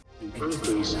Earth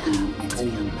is the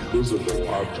only visible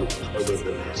object other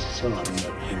than the sun that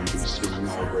can be seen,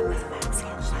 although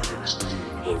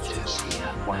extending towards its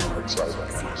planets. I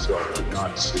myself did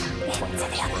not see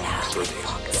planets on the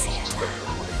surface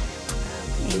spectrally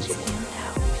visible.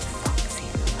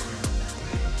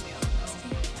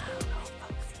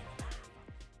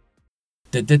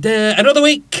 Another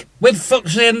week with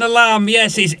Foxy and the Lamb.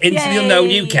 Yes, it's Into the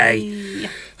Unknown UK.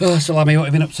 Oh, Salami, what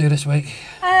have you been up to this week?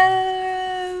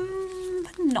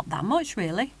 Not that much,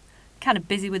 really. Kind of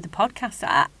busy with the podcast.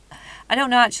 I don't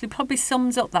know, actually. Probably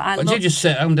sums up that I love... Do you just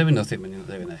sit at home doing nothing when you're not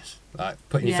doing this? Like,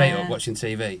 putting your feet up, watching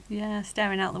TV? Yeah,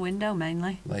 staring out the window,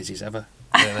 mainly. Lazy as ever,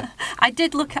 really. I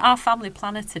did look at our family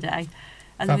planner today.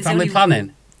 And there was family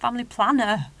planning? Family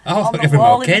planner. Oh, on the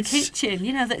wall in the kitchen,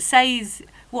 you know, that says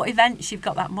what events you've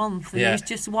got that month. And there was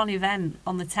just one event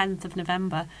on the 10th of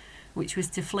November, which was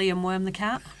to flea and worm the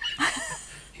cat.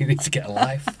 You need to get a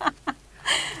life.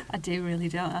 I do, really,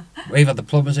 don't I? We've had the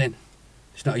plumbers in.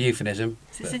 It's not a euphemism.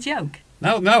 Is this a joke?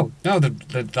 No,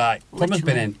 the plumber's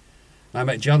been in. I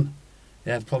met John.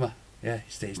 Yeah, the plumber. Yeah,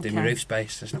 he's doing my roof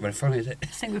space. That's not very funny, is it? I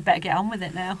think we'd better get on with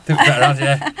it now.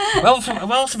 Well,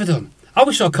 what else have we done? Oh,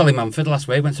 we saw Colin Mumford last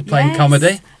week. Went to Playing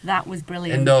Comedy. That was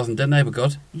brilliant. In Northern, didn't they? Were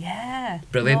good. Yeah.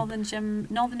 Brilliant.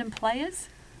 Northern Players.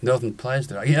 Northern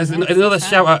Players. Yeah, another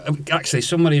shout out. Actually,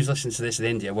 somebody who's listening to this in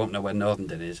India won't know where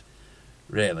Northern is.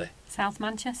 Really. South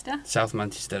Manchester,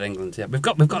 England. Yeah, we've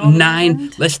got Northern 9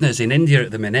 England. Listeners in India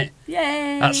at the minute.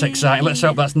 Yay! That's exciting. Let's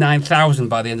hope that's 9,000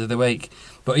 by the end of the week.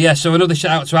 But yeah, so another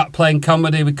shout out to At Playing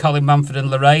Comedy with Colin Mumford and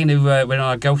Lorraine, who were on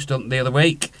our ghost hunt the other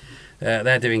week.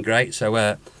 They're doing great.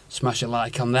 So smash a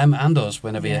like on them and us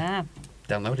whenever you're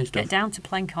downloading stuff. Get down to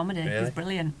Playing Comedy. Really? It was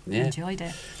brilliant. Yeah. Enjoyed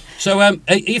it. So are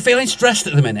you feeling stressed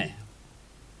at the minute?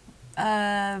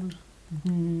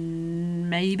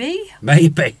 Maybe.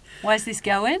 Where's this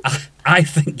going? I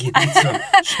think you need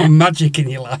some magic in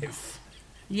your life.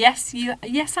 Yes,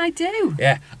 I do.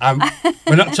 Yeah,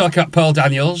 we're not talking about Paul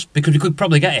Daniels, because we could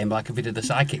probably get him, like if we did the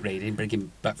psychic reading, bring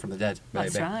him back from the dead. Maybe.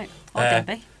 That's right. Or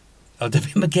Debbie. Oh,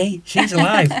 Debbie McGee. She's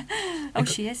alive. Oh,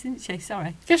 she is, isn't she?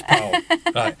 Sorry. Just Paul.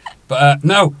 Right. But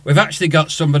no, we've actually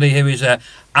got somebody who is an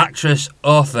actress,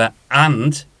 author,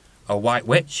 and a white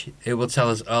witch who will tell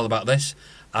us all about this.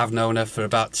 I've known her for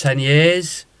about 10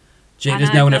 years.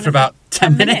 Gina's known her for about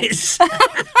 10 minutes.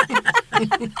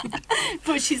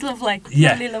 But she's lovely.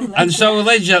 Yeah. Really lovely. And so,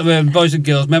 ladies and gentlemen, boys and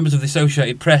girls, members of the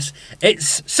Associated Press,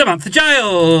 it's Samantha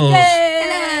Giles.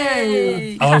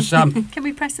 Yay! Hello, Sam. Can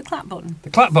we press the clap button? The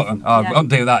clap button? Oh, I won't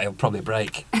do that. It'll probably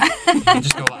break.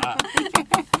 Just go like that.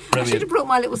 Brilliant. I should have brought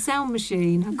my little sound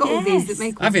machine. I've got all these that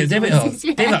make all Have you? these Do it all. noises,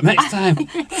 Do that next time.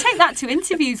 Take that to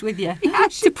interviews with you.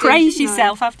 To praise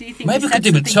yourself after you think Maybe you we could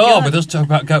said do a something tour good. with us talking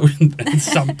about going and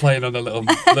Sam playing on a little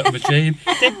machine.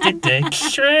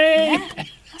 That's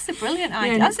a brilliant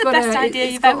idea. That's the best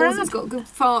idea you've ever had. It's got good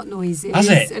fart noises. Has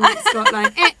it? And it's got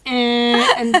like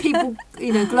and people,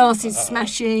 glasses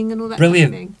smashing and all that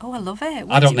Brilliant. kind of thing. Oh, I love it.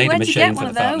 I don't need a Where'd you get machine for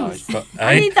one the fart of noise. those? But,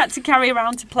 I need that to carry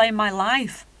around to play in my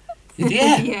life.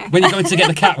 Yeah. Yeah. When you're going to get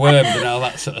the cat wormed and all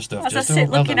that sort of stuff. As I sit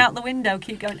looking out the window,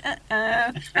 keep going,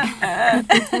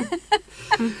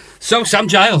 So, Sam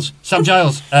Giles.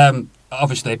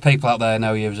 Obviously, people out there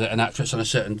know you as an actress on a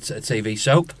certain TV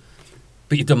soap.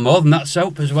 But you've done more than that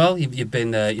soap as well. You've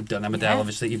done Emmerdale,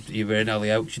 obviously. You were in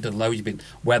Hollyoaks. You've done loads. You've been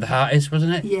Where the Heart Is,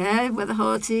 wasn't it? Yeah, Where the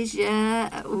Heart Is,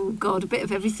 yeah. Oh, God, a bit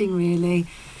of everything, really.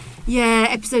 Yeah,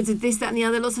 episodes of this, that and the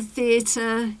other, lots of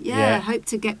theatre. Yeah, I hope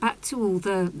to get back to all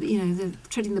the, the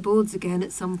treading the boards again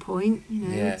at some point.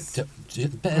 Yeah, a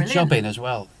bit of jobbing as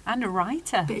well. And a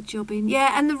writer. Bit of jobbing,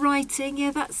 yeah, and the writing, yeah,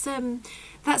 that's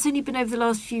only been over the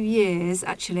last few years,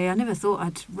 actually. I never thought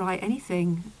I'd write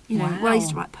anything, Wow. Well, I used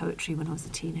to write poetry when I was a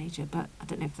teenager, but I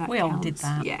don't know if that We counts. all did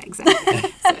that. Yeah, exactly.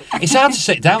 It's hard to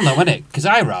sit down though, isn't it? Because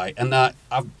I write, and I'm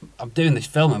doing this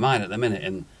film of mine at the minute,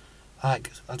 and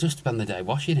I'll just spend the day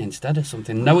washing instead of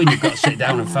something, knowing you've got to sit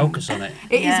down and focus on it.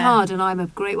 It is hard, and I'm a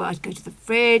great one. I'd go to the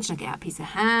fridge, and I get out a piece of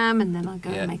ham, and then I go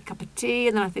and make a cup of tea,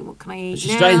 and then I think, what can I eat Which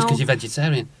now? is strange because you're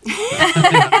vegetarian.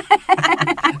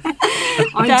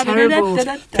 I'm terrible.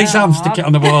 Piece of ham, stick it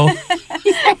on the wall.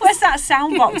 Where's that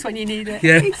sound box when you need it?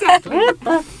 Yeah. Exactly.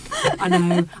 I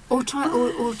know. Or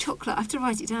chocolate. I have to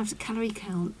write it down as a calorie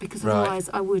count, because otherwise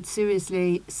I would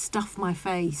seriously stuff my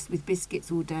face with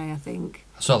biscuits all day, I think.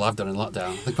 That's all I've done in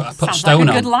lockdown. I put Sounds stone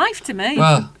like a on. good life to me.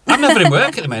 Well, I'm never in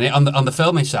work at the minute on the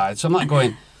filming side, so I'm like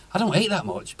going, I don't eat that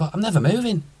much, but I'm never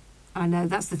moving. I know,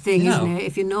 that's the thing, You isn't know. it?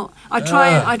 If you're not... I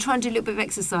try and do a little bit of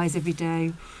exercise every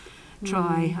day.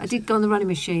 I did go on the running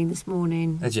machine this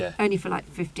morning. Did you? Only for like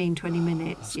 15, 20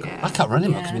 minutes, I can't run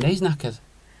anymore because my knee's knackered.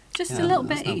 Just Yeah, a little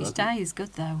that's bit not each bad. day is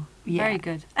good, though. Yeah. Very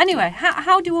good. Anyway,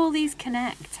 how do all these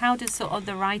connect? How does sort of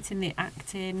the writing, the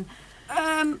acting?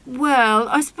 Well,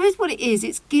 I suppose what it is,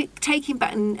 it's taking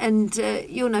back, and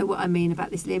you'll know what I mean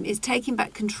about this, Liam. It's taking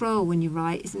back control when you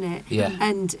write, isn't it? Yeah.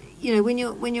 And you know, when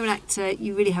you're an actor,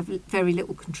 you really have very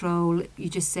little control. You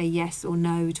just say yes or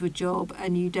no to a job,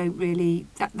 and you don't really.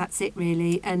 That's it,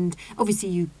 really. And obviously,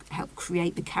 you help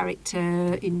create the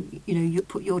character. You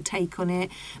put your take on it,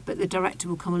 but the director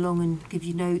will come along and give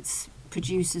you notes.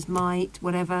 Producers might,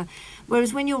 whatever.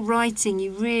 Whereas when you're writing,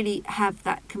 you really have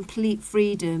that complete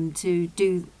freedom to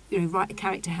write a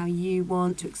character how you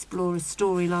want, to explore a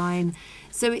storyline.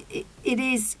 So it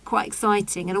is quite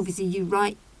exciting. And obviously you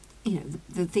write,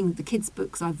 the kids'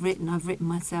 books I've written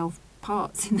myself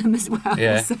parts in them as well.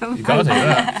 Yeah, So you got to do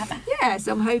that. yeah,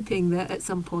 so I'm hoping that at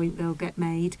some point they'll get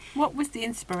made. What was the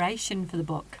inspiration for the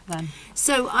book then?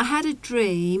 So I had a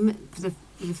dream for the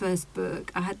first book.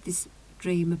 I had this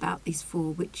dream about these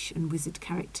 4 witch and wizard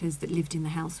characters that lived in the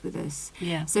house with us.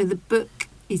 Yeah. So the book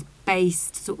is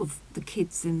based, sort of, the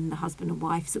kids and the husband and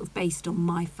wife, sort of based on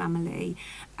my family.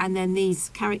 And then these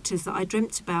characters that I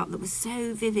dreamt about that were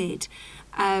so vivid.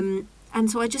 And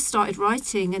so I just started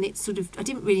writing, and it sort of, I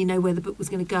didn't really know where the book was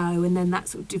going to go. And then that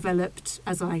sort of developed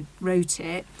as I wrote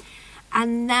it.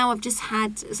 And now I've just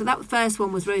had, so that first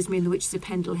one was Rosemary and the Witches of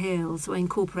Pendle Hill. So I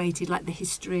incorporated like the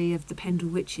history of the Pendle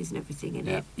witches and everything in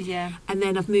it. Yeah. And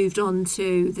then I've moved on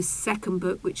to the second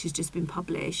book, which has just been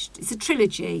published. It's a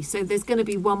trilogy, so there's going to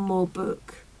be one more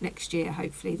book next year,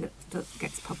 hopefully, that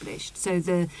gets published. So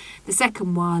the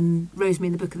second one, Rosemary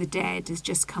and the Book of the Dead, has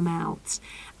just come out.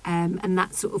 And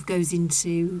that sort of goes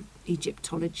into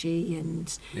Egyptology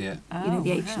and Yeah.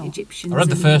 the ancient Egyptians. I read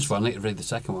the and- first one. I need to read the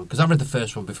second one because I read the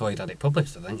first one before you'd had it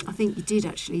published. I think. I think you did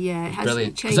actually, yeah. It has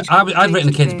Brilliant. changed. 'Cause I'd written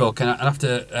a kid's bit. book, and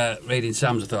after reading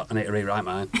Sam's, I thought I need to rewrite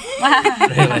mine.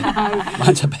 Really,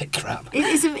 mine's a bit crap.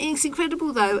 It's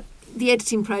incredible though, the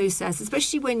editing process,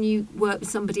 especially when you work with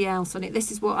somebody else on it. This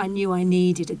is what I knew I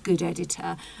needed, a good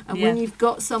editor. And when Yeah. you've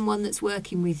got someone that's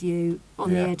working with you on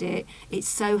the Yeah. edit, it's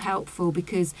so helpful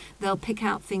because they'll pick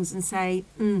out things and say,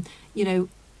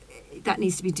 that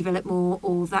needs to be developed more,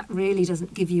 or that really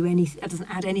doesn't give you that doesn't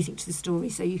add anything to the story,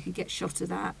 so you could get shot of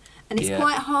that. And it's Yeah.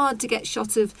 quite hard to get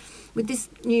shot of. With this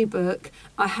new book,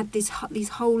 I had these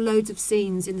whole loads of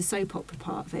scenes in the soap opera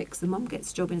part of it, because the mum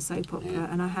gets a job in a soap opera, Yeah.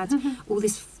 and I had all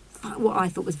this what I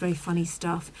thought was very funny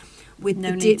stuff with No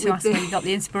the need to with ask the- where you got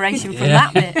the inspiration from Yeah.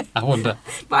 that bit. I wonder.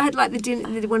 But I had like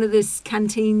one of the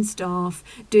canteen staff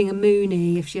doing a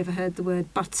moonie, if she ever heard the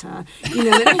word butter,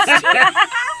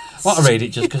 Want to read it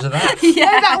just because of that?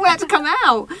 yeah, that had to come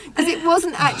out because it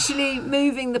wasn't actually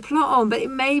moving the plot on, but it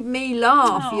made me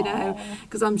laugh,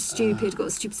 because I'm stupid, got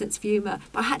a stupid sense of humour.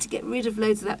 But I had to get rid of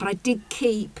loads of that. But I did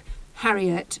keep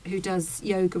Harriet, who does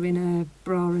yoga in a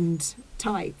bra and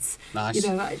tights. Nice.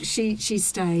 She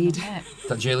stayed. Yeah.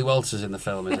 That Julie Walters in the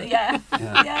film, is it? Yeah.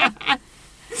 Yeah. Yeah.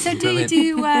 So do you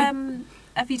Brilliant.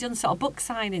 have you done sort of book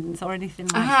signings or anything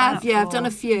like I that? have, yeah. I've or- done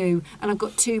a few, and I've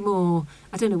got 2 more.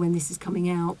 I don't know when this is coming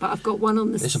out, but I've got one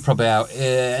on the This will probably out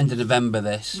end of November.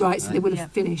 This. right, so they will have Yeah.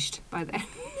 finished by then.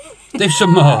 Do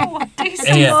some more. Oh, do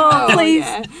some Yeah. more, Oh, please.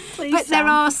 yeah. Please, But there Sam.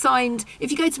 are signed. If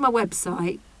you go to my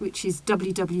website, which is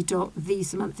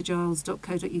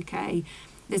www.thesamanthagiles.co.uk,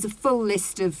 there's a full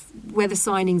list of where the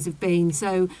signings have been.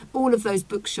 So all of those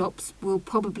bookshops will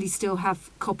probably still have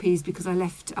copies because I've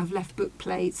left book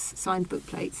plates, signed book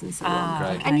plates, and so on.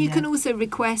 Great. And you can also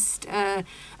request a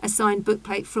signed book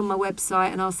plate from my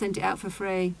website, and I'll send it out for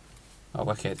free. Oh,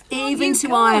 wicked. Even you to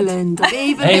could. Ireland. I've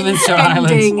even Even been to spending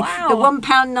Ireland. the Wow.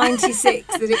 £1.96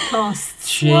 that it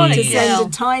costs What a to Jeez. deal. send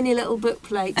a tiny little book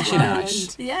plate to Actually Ireland.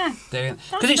 nice. Yeah. Because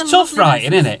That's it's the tough lovely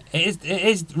writing, isn't message. it? It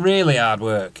is really hard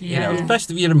work. You know, Yeah.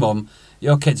 especially if you're a mum.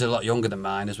 Your kids are a lot younger than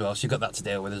mine as well, so you've got that to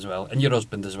deal with as well, and your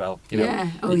husband as well. You know. Yeah.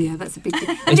 Oh, yeah. That's a big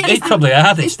deal. And It's probably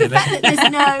hardest, it's the isn't fact it?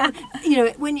 that there's no,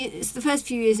 when it's the first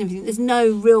few years and everything, there's no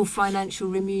real financial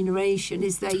remuneration,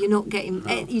 is there? You're not getting,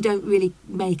 you don't really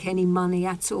make any money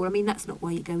at all. I mean, that's not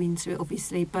why you go into it,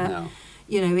 obviously, but No.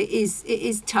 it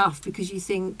is tough because you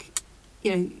think,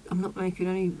 I'm not making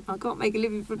any, I can't make a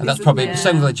living from And this. that's probably Yeah. the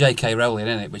same with J.K. Rowling,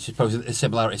 isn't it? Which is probably a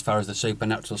similarity as far as the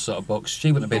supernatural sort of books.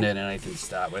 She wouldn't have been earning anything to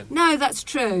start with. No, that's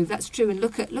true. That's true. And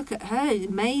look at her,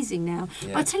 amazing now.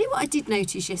 Yeah. But I'll tell you what I did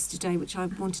notice yesterday, which I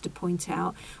wanted to point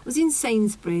out, was in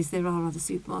Sainsbury's. There are other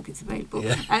supermarkets available,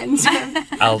 Yeah. and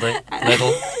Aldi,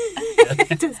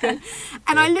 Lidl.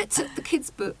 and I looked at the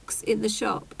kids' books in the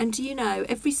shop, and do you know,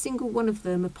 every single one of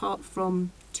them, apart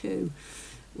from 2,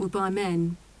 were by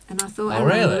men. And I thought, Oh,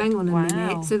 really? hang on a Wow.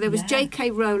 minute. So there was Yeah.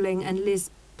 J.K. Rowling and Liz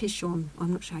Pichon.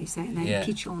 I'm not sure how you say her name. Yeah.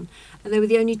 Pichon. And they were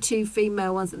the only 2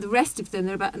 female ones. The rest of them,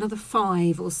 there were about another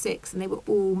 5 or 6, and they were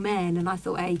all men. And I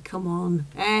thought, hey, come on.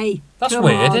 Hey, That's come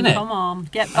weird, on. isn't it? Come on,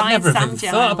 get I've by never Sam even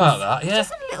Giles. thought about that. Yeah,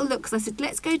 Just had a little look, because I said,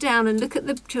 let's go down and look at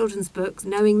the children's books,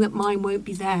 knowing that mine won't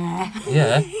be there.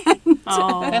 yeah.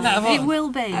 Oh, Isn't that it what- will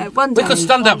be. One day. We could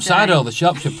stand one outside day. all the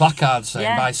shops with placards saying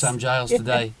Yes. "Buy Sam Giles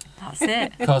today," That's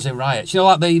it. causing riots. You know,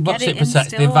 like the Get it in the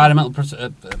store. environmental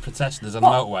protesters on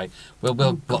What? the motorway. We'll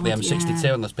block the God, M62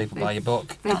 yeah. unless people buy your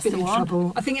book. They've That's been the in one.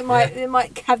 trouble. I think it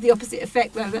might have the opposite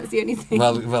effect, though. That's the only thing.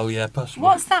 Well, yeah, possibly.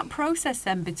 What's that process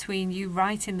then between you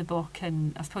writing the book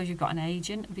and I suppose you've got an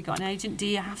agent? Have you got an agent? Do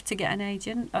you have to get an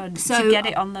agent So, to get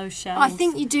it on those shelves? I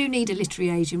think you do need a literary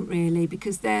agent, really,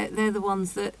 because they're the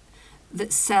ones that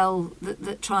sell,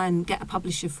 that try and get a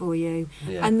publisher for you.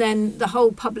 Yeah. And then the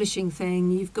whole publishing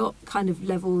thing, you've got kind of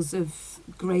levels of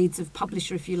grades of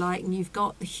publisher, if you like, and you've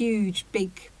got the huge,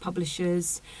 big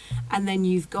publishers, and then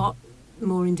you've got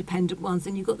more independent ones,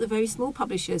 and you've got the very small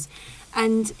publishers.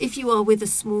 And if you are with a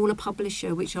smaller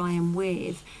publisher, which I am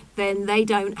with, then they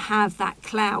don't have that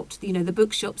clout. You know, the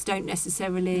bookshops don't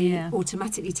necessarily Yeah.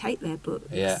 automatically take their books.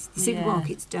 Yeah. The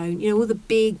supermarkets don't. You know, all the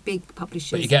big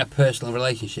publishers. But you get a personal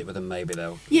relationship with them, maybe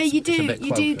though. Yeah, It's- you it's a do. bit You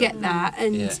do closer. get that,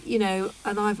 and Yeah. you know,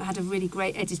 and I've had a really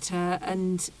great editor,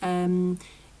 and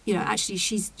you know, actually,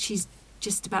 she's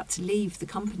just about to leave the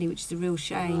company, which is a real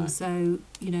shame. Right. So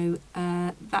you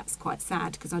know, that's quite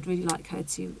sad, because I'd really like her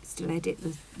to still edit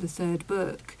the 3rd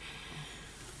book.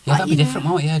 Yeah, that'd be you know- different,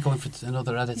 won't it? Yeah, going for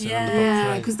another editor on the book. Yeah,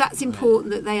 right. because that's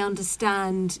important that they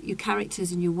understand your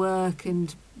characters and your work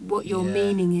and what your Yeah.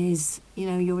 meaning is, you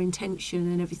know, your intention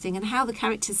and everything, and how the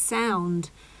characters sound.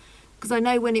 Because I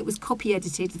know when it was copy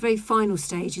edited, the very final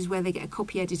stage is where they get a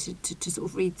copy editor to sort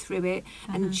of read through it.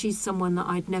 And she's someone that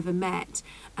I'd never met.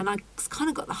 And I kind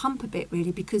of got the hump a bit,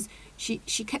 really, because she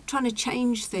kept trying to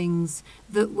change things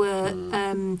that were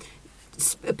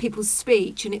people's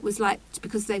speech. And it was like,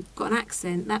 because they've got an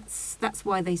accent, that's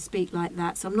why they speak like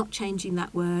that. So I'm not changing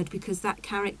that word because that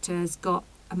character's got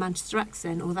a Manchester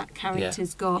accent, or that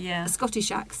character's got Yeah. a Scottish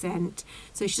accent.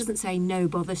 So she doesn't say no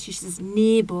bother, she says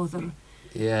near bother.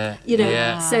 Yeah. You know,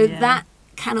 Yeah. so Yeah. that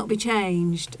cannot be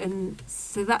changed, and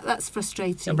so that's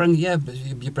frustrating. But you're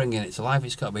bringing it to life.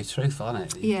 It's got to be truthful,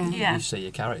 isn't it? Yeah. Yeah. You see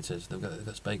your characters. They've got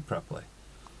to speak properly.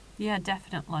 Yeah,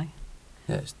 definitely.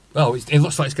 Yeah. It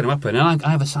looks like it's going to happen. And I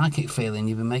have a psychic feeling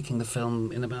you've been making the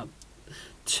film in about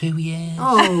 2 years.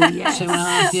 Oh yes.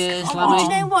 2.5 years. Oh, Lammy. Do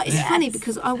you know what? It's Yes. funny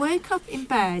because I woke up in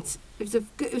bed.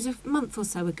 It was a month or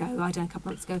so ago. I don't know, a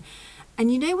couple months ago.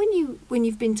 And you know when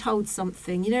you've been told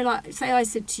something, you know, like say I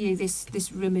said to you,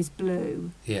 this room is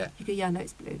blue. Yeah. You go, yeah, I know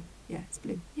it's blue. Yeah, it's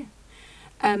blue. Yeah.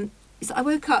 So I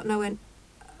woke up and I went,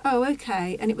 oh,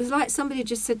 okay. And it was like somebody had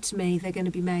just said to me, they're going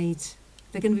to be made.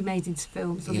 They're going to be made into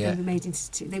films, or they're Yeah. going to be made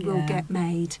into. They will Yeah. get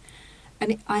made.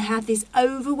 And I had this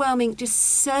overwhelming just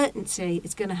certainty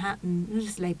it's going to happen. And I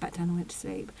just laid back down and went to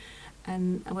sleep.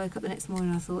 And I woke up the next morning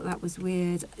and I thought that was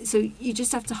weird. So you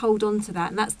just have to hold on to that.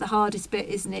 And that's the hardest bit,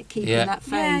 isn't it? Keeping Yeah. that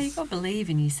faith. Yeah, you've got to believe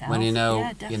in yourself. When you know,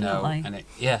 yeah, you know, definitely. and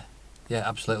yeah,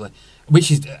 absolutely. Which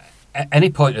is at any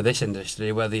point of this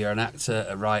industry, whether you're an actor,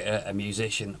 a writer, a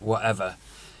musician, whatever,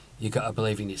 you got to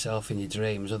believe in yourself, in your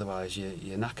dreams. Otherwise, you're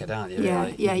knackered, aren't you? Yeah,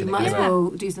 really? yeah, you You're might gonna as give up. well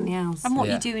do something else. And what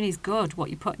Yeah. you're doing is good. What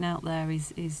you're putting out there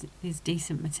is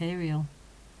decent material.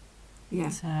 Yeah.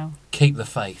 So Keep the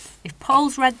faith. if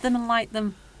Paul's read them and liked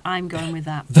them, I'm going with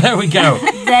that. There we go.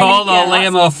 There Paul you or go.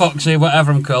 Liam or Foxy,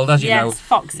 whatever I'm called, as you yes, know.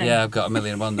 Foxy. Yeah, I've got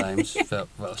 1,000,001 names.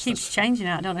 Well, Keeps changing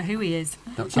it. I don't know who he is.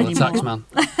 don't tell the anymore. tax man.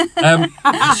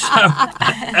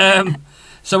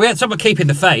 So we had someone keeping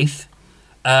the faith.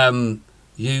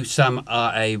 You, Sam,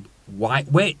 are a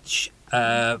white witch,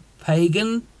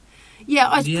 pagan. Yeah,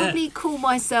 I'd Yeah. probably call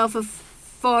myself a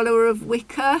follower of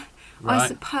Wicca, I Right.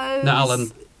 suppose. Not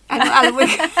Alan. And Alan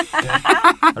Wicca.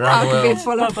 Around the I could be a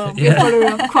world. follower. Be Yeah. a follower.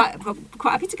 I'm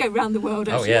quite happy to go round the world,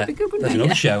 actually. Oh, yeah. That'd be good, wouldn't There's it?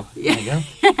 another show. Yeah. There you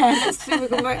go. Let's see if we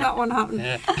can make that one happen.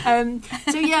 Yeah.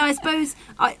 So yeah, I suppose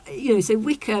so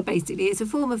Wicca basically it's a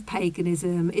form of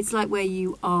paganism. It's like where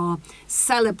you are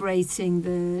celebrating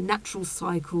the natural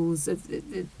cycles of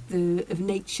of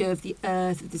nature, of the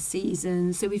earth, of the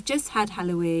seasons. So we've just had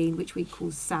Halloween, which we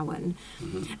call Samhain,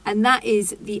 and that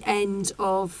is the end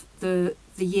of the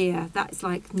year. That's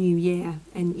like New Year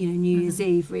and New Year's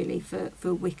Eve really for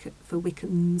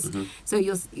Wiccans. So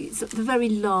it's the very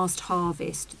last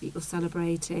harvest that you're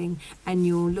celebrating, and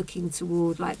you're looking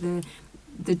toward like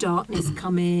the darkness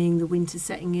coming, the winter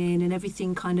setting in, and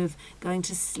everything kind of going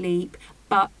to sleep.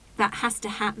 But that has to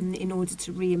happen in order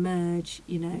to re-emerge,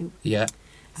 Yeah.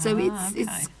 So okay.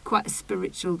 it's quite a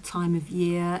spiritual time of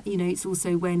year. You know, it's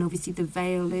also when obviously the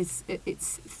veil is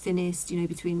it's thinnest, you know,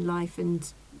 between life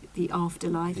and the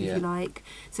afterlife, if you like.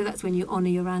 So that's when you honour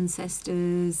your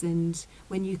ancestors and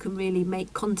when you can really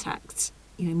make contact,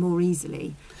 you know, more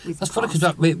easily with That's funny past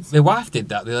because ones. my wife did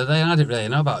that the other day, and I didn't really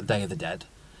know about Day of the Dead.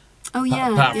 Oh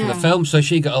yeah, Apart from yeah. the film, so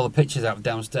she got all the pictures out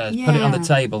downstairs, put it on the Yeah.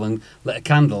 table, and lit a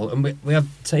candle, and we had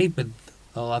tea with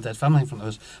all our dead family in front of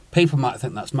us. People might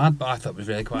think that's mad, but I thought it was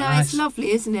really quite No, nice. it's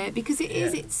lovely, isn't it? Because it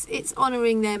is. It's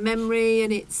honouring their memory,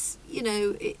 and it's, you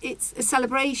know, it's a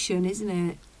celebration, isn't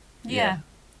it? Yeah.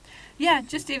 Yeah,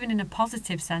 just even in a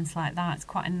positive sense like that, it's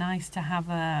quite nice to have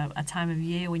a time of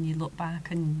year when you look back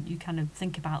and you kind of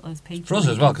think about those people. For us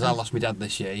as well, because I lost my dad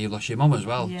this year, you lost your mum as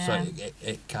well, so Yeah.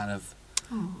 it kind of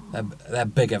they're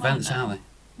big events, no. aren't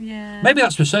they? Yeah. Maybe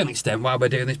that's to a certain extent why we're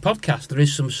doing this podcast. There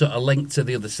is some sort of link to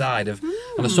the other side of,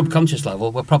 on a subconscious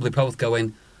level, we're probably both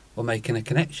going, we're making a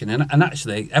connection. And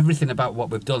actually, everything about what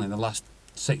we've done in the last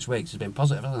 6 weeks has been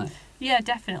positive, hasn't it? Yeah,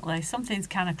 definitely. Something's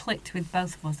kind of clicked with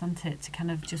both of us, hasn't it? To kind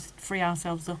of just free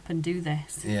ourselves up and do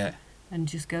this Yeah. and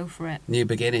just go for it. New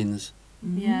beginnings,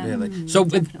 Yeah. really. So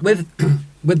definitely.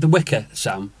 with the Wicker,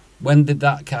 Sam, when did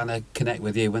that kind of connect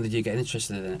with you? When did you get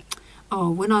interested in it? Oh,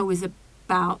 when I was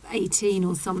about 18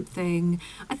 or something.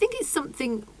 I think it's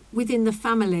something within the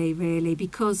family, really,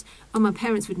 because my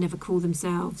parents would never call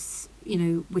themselves, you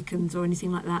know, Wiccans or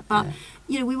anything like that. But,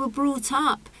 you know, we were brought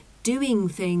up doing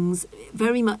things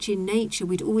very much in nature.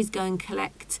 We'd always go and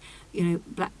collect, you know,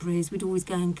 blackberries. We'd always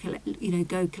go and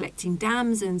go collecting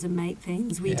damsons and make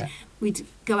things. We'd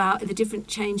go out at the different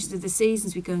changes of the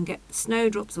seasons. We'd go and get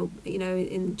snowdrops, or, you know,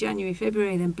 in January,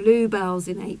 February, and then bluebells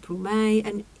in April, May,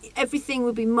 and everything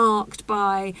would be marked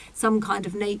by some kind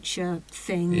of nature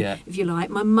thing, if you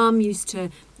like. My mum used to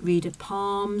read her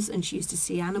palms, and she used to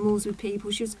see animals with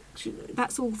people.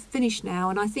 That's all finished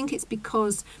now, and I think it's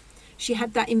because she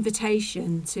had that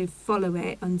invitation to follow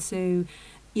it and to,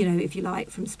 you know, if you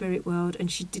like, from spirit world,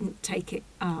 and she didn't take it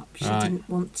up. She didn't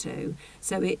want to.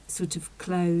 So it sort of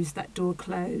closed, that door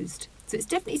closed. So it's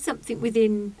definitely something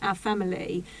within our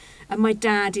family. And my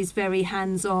dad is very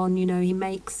hands-on, you know, he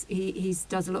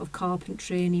does a lot of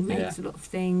carpentry, and he makes a lot of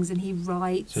things, and he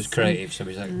writes. So it's creative, so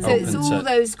he's like So open it's all to...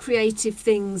 those creative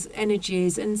things,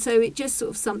 energies, and so it just sort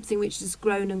of something which has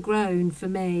grown and grown for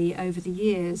me over the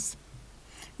years.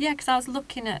 Yeah, because I was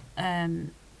looking at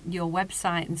your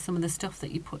website and some of the stuff that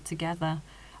you put together,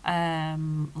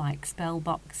 like spell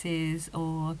boxes,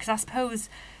 or because I suppose,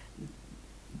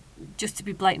 just to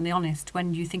be blatantly honest,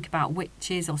 when you think about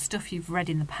witches or stuff you've read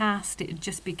in the past, it'd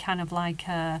just be kind of like,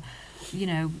 you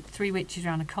know, 3 witches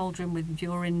around a cauldron with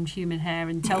urine, human hair,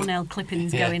 and toenail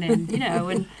clippings going in, you know,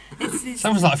 and it's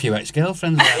Sounds like a few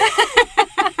ex-girlfriends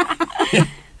there.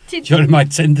 During my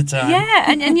Tinder time.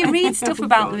 Yeah, and you read stuff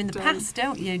about them in the past,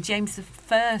 don't you? James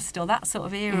I, or that sort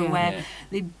of era where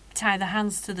they tie their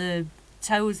hands to the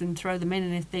toes and throw them in,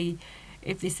 and if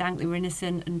they sank, they were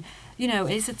innocent. And, you know,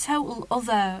 it's a total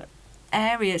other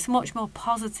area. It's much more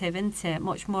positive, isn't it?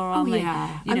 Much more on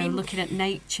looking at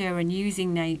nature and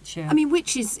using nature. I mean,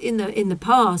 witches in the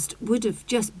past would have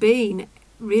just been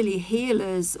really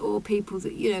healers, or people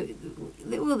that, you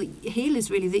know,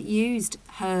 healers really that used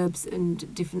herbs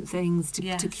and different things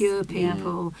to cure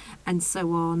people and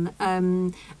so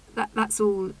on. That's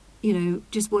all, you know,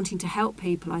 just wanting to help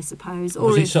people, I suppose. Or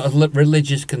was it sort of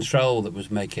religious control that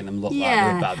was making them look like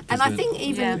they were bad? And I think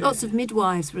even lots of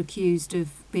midwives were accused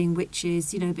of being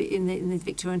witches, you know, but in the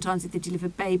Victorian times, if they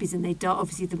delivered babies and they died,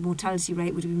 obviously the mortality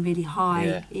rate would have been really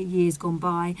high in years gone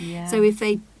by. Yeah. So if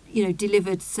they, you know,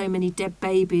 delivered so many dead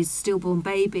babies, stillborn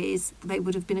babies, they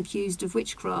would have been accused of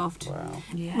witchcraft. Wow.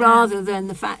 Yeah. Rather than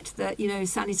the fact that, you know,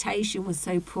 sanitation was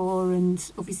so poor,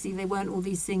 and obviously there weren't all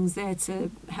these things there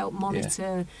to help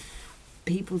monitor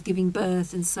people giving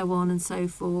birth and so on and so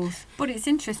forth. But it's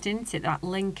interesting, isn't it, that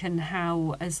link, and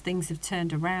how as things have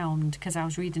turned around, because I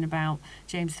was reading about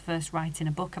James I writing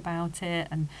a book about it,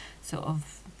 and sort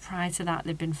of prior to that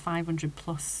there'd been 500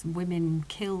 plus women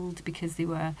killed because they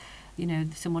were, you know,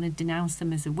 someone had denounced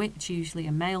them as a witch, usually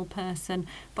a male person.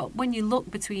 But when you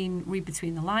read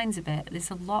between the lines of it,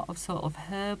 there's a lot of sort of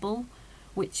herbal,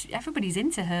 which everybody's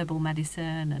into herbal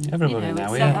medicine, and everybody you know, now,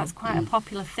 so that's quite a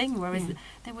popular thing. Whereas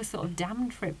they were sort of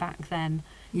damned for it back then.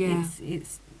 Yeah,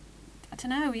 it's I don't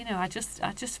know. You know, I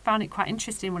just found it quite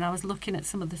interesting when I was looking at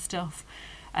some of the stuff.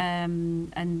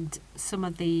 And some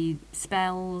of the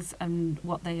spells and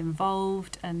what they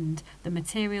involved and the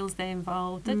materials they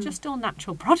involved. They're just all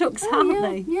natural products, aren't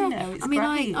they? Yeah. You know, it's I mean,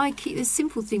 great. I keep, there's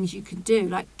simple things you can do,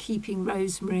 like keeping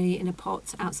rosemary in a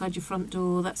pot outside your front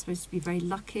door. That's supposed to be very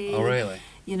lucky. Oh, really?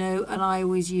 you know, and I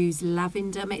always use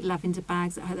lavender. I make lavender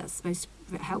bags. That's supposed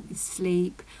to help with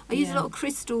sleep. I use a lot of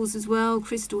crystals as well,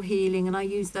 crystal healing, and I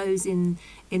use those in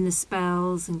the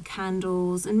spells and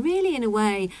candles. And really, in a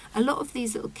way, a lot of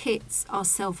these little kits are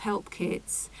self-help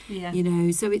kits. Yeah. You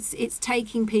know, so it's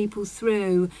taking people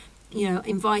through, you know,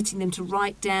 inviting them to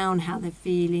write down how they're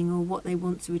feeling or what they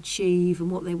want to achieve and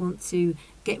what they want to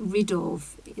get rid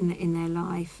of in their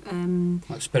life.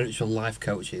 Like spiritual life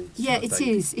coaching. Yeah, sort of it thing.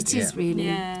 is. It is really.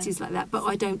 Yeah. It is like that. But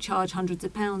I don't charge hundreds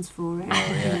of pounds for it. Oh,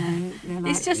 yeah. You know, they're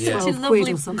like It's just such a 12 lovely-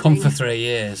 quid or something. Come for 3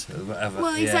 years or whatever.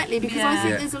 Well, yeah. exactly, because I Yeah.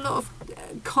 think Yeah. there's a lot of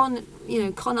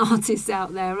con artists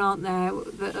out there, aren't there,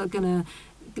 that are going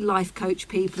to life coach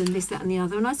people and this, that and the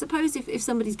other. And I suppose if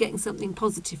somebody's getting something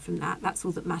positive from that, that's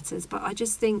all that matters. But I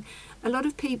just think a lot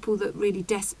of people that are really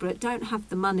desperate don't have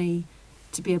the money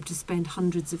to be able to spend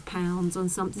hundreds of pounds on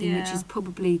something which Yeah. is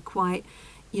probably quite,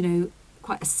 you know,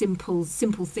 quite a simple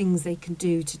things they can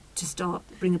do to start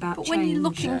bring about But change. when you're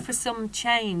looking Yeah. for some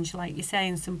change, like you're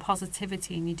saying, some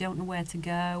positivity, and you don't know where to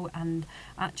go, and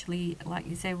actually, like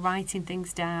you say, writing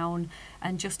things down,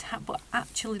 and just but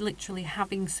actually, literally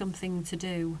having something to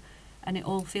do, and it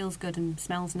all feels good and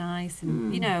smells nice,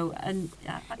 and you know, and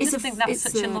I It's just a- think that's it's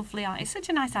such a a- lovely. It's such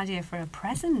a nice idea for a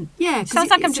present. Yeah, It 'cause sounds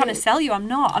like I'm it's trying a- to sell you. I'm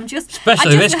not. I'm just.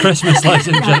 Especially this Christmas, ladies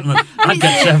and gentlemen. I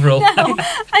get several.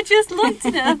 I just looked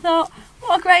at it. I thought,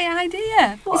 what a great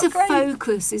idea. What It's a great.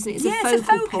 focus, isn't it? It's Yeah, a it's a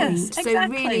focal focus, point. So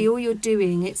exactly. really, all you're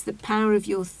doing, it's the power of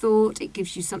your thought. It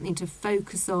gives you something to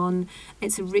focus on.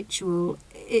 It's a ritual.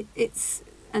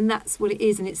 And that's what it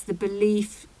is. And it's the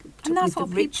belief And that's with what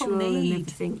the people ritual and need.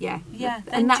 everything. Yeah, Yeah,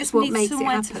 and that's just what need makes it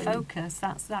somewhere happen. to focus.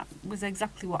 That was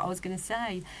exactly what I was going to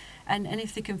say. And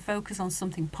if they can focus on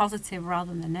something positive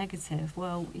rather than the negative,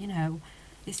 well, you know,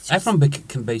 it's just Everyone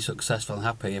can be successful and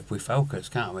happy if we focus,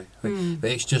 can't we? Hmm.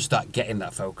 But it's just that getting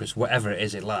that focus, whatever it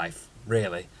is in life,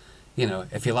 really. You know,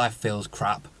 if your life feels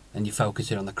crap and you're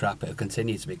focusing on the crap, it'll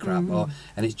continue to be crap.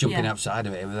 And it's jumping Yeah. outside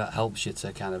of it, and that helps you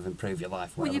to kind of improve your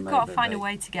life. well, whatever you've may got to it find be. a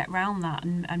way to get around that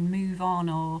and move on,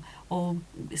 or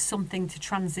something to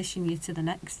transition you to the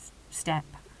next step.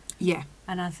 Yeah,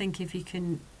 And I think if you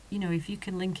can, you know, if you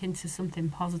can link into something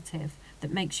positive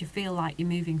that makes you feel like you're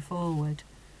moving forward,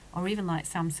 or even like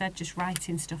Sam said, just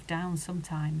writing stuff down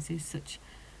sometimes is such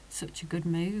a good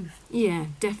move. yeah,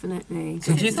 definitely.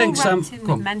 So do you It's think, all Sam? wrapped in Go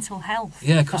with on. mental health?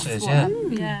 Yeah, of course That's it is,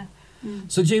 what- yeah. Yeah.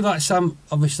 So do you like Sam?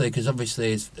 Obviously, because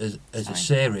obviously as a Sorry.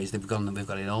 series, we've gone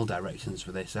in all directions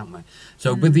with this, haven't we?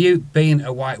 So with you being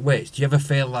a white witch, do you ever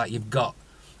feel like you've got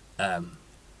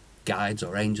guides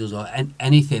or angels or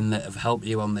anything that have helped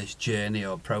you on this journey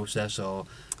or process or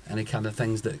any kind of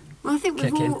things that? Well, I think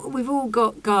kick in? we've all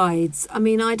got guides. I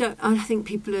mean, I think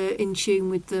people are in tune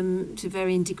with them to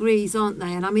varying degrees, aren't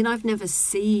they? And I mean, I've never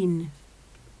seen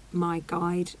my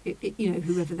guide, you know,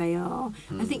 whoever they are.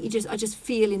 I think I just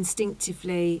feel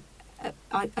instinctively.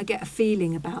 I get a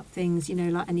feeling about things, you know,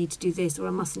 like I need to do this or I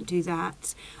mustn't do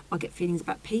that. I get feelings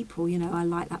about people, you know, I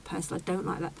like that person, I don't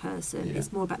like that person. Yeah.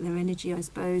 It's more about their energy, I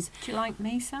suppose. Do you like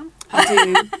me, Sam? I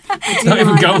do. I do Don't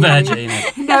even like go there, you. Gina.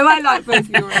 No, I like both of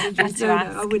your energies. Had to No,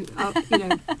 ask. I wouldn't, you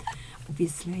know,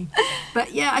 obviously.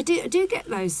 But yeah, I do get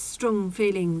those strong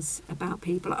feelings about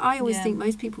people. I always Yeah. think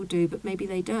most people do, but maybe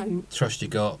they don't. Trust your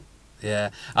gut. Yeah,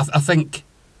 I think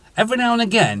every now and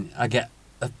again I get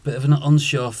a bit of an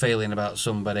unsure feeling about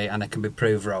somebody, and I can be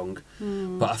proved wrong.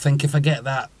 But I think if I get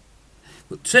that,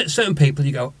 certain people,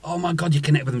 you go, oh my God, you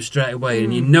connect with them straight away,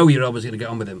 and you know you're always going to get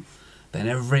on with them. Then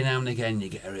every now and again you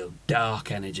get a real dark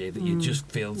energy that you just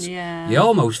feel. Yeah. You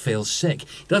almost feel sick.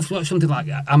 You have to watch something like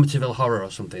Amityville Horror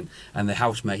or something, and the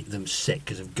house make them sick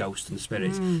because of ghosts and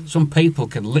spirits. Some people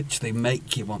can literally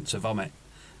make you want to vomit.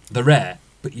 They're rare,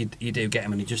 but you do get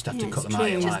them, and you just have to Yeah, cut it's them out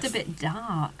of your true. life. Just a bit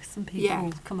dark. Some people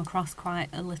Yeah. come across quite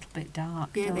a little bit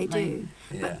dark. Yeah, don't they do.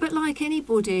 Yeah. But like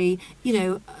anybody, you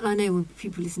know, I know when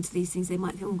people listen to these things, they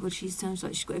might think, oh God, she sounds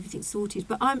like she's got everything sorted.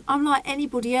 But I'm like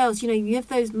anybody else. You know, you have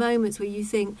those moments where you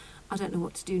think, I don't know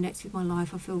what to do next with my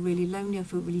life. I feel really lonely. I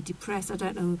feel really depressed. I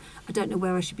don't know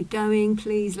where I should be going.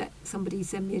 Please let somebody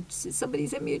send me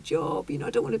a job. You know, I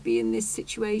don't want to be in this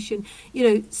situation. You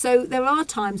know, so there are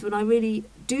times when I really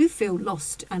do feel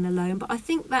lost and alone. But I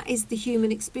think that is the human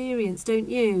experience, don't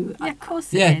you? Yeah, of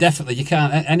course. it Yeah, is. definitely. You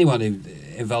can't. Anyone who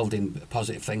involved in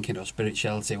positive thinking or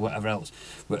spirituality or whatever else,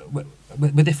 we're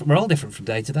different. We're all different from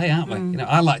day to day, aren't we? You know,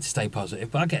 I like to stay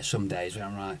positive, but I get some days where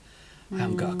I'm like, I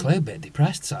haven't got a clue, a bit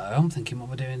depressed. So I'm thinking, what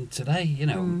we're doing today, you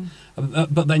know.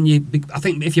 But then I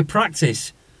think if you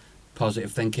practice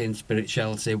positive thinking,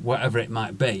 spirituality, whatever it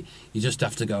might be, you just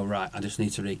have to go, right, I just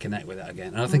need to reconnect with it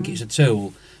again. And I think it's a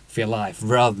tool for your life,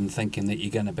 rather than thinking that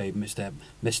you're going to be Mr.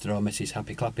 or Mrs.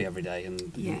 Happy Clappy every day, and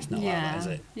it's not like that, is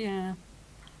it? Yeah.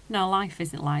 No, life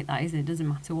isn't like that, is it? It doesn't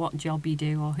matter what job you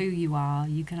do or who you are,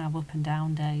 you can have up and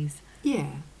down days. Yeah.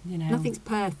 You know, Nothing's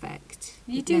perfect.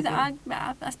 You do that.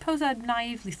 I suppose I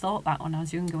naively thought that when I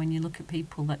was younger. When you look at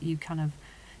people that you kind of,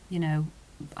 you know,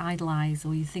 idolise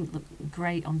or you think look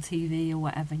great on TV or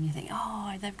whatever, and you think,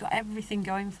 oh, they've got everything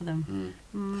going for them.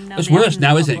 No, It's they worse haven't,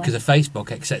 now, isn't it? probably. Because of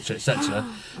Facebook, etc., etc.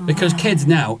 Because kids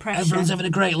now, Pressure. everyone's having a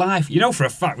great life. You know for a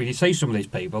fact when you see some of these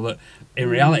people that in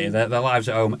reality their lives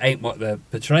at home ain't what they're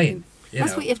portraying.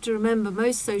 That's what you have to remember.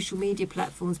 Most social media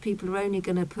platforms, people are only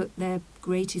going to put their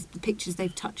greatest pictures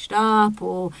they've touched up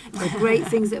or the great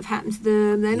things that have happened to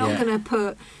them. They're not going to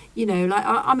put, you know, like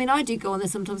I mean, I do go on there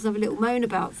sometimes and have a little moan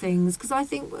about things because I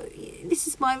think well,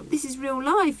 this is real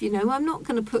life. You know, I'm not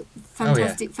going to put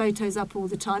fantastic photos up all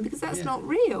the time because that's not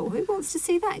real. Who wants to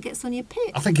see that? It gets on your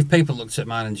pit. I think if people looked at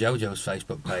mine and Jojo's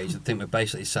Facebook page, they'd think we're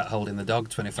basically sat holding the dog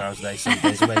 24 hours a day, 7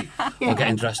 days a week, or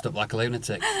getting dressed up like a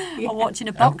lunatic, Or watching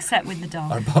a box set with the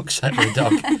dog. or a box set with a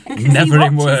dog, 'Cause never he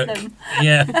in watches work. them.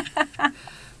 Yeah.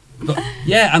 But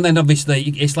yeah, and then obviously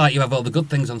it's like you have all the good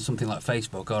things on something like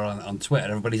Facebook or on Twitter.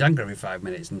 Everybody's angry every 5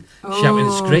 minutes and shouting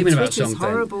and screaming about Twitter's something.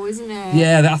 horrible, isn't it?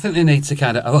 Yeah, I think they need to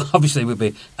kind of. Obviously, we'll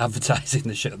be advertising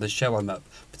the show on that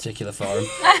particular forum.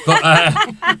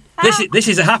 But this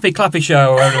is a happy clappy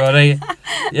show, everybody.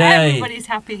 Yay! Everybody's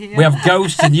happy here. We have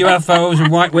ghosts and UFOs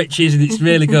and white witches, and it's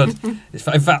really good. In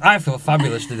fact, I feel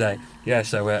fabulous today. Yeah.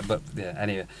 So, but yeah.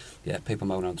 Anyway, yeah. People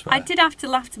moan on Twitter. I did have to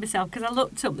laugh to myself because I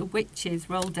looked up The Witches,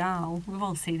 Roald Dahl. We've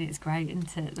all seen it. It's great,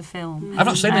 isn't it? The film. I've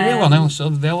not seen the new one. I saw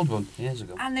the old one years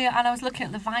ago. And I was looking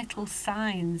at the vital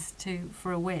signs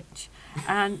for a witch,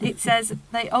 and it says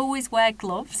they always wear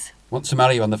gloves. Want to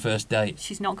marry you on the first date?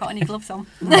 She's not got any gloves on.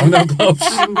 Oh, no gloves. I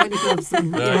haven't got any gloves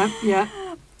on. Right. Yeah.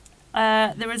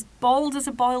 They're as bald as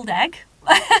a boiled egg.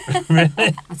 Really?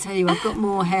 I tell you, I've got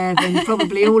more hair than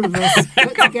probably all of us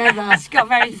put together. She's got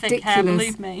very thick hair,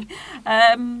 Ridiculous. believe me.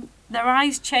 Their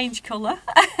eyes change colour.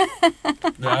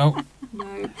 No.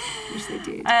 No, wish they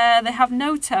did. They have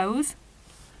no toes.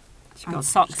 She's got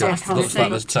socks on, I Looks can't like see.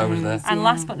 there's toes there. And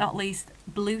last but not least,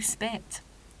 blue spit.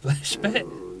 Spit.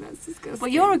 Oh, that's disgusting. Well,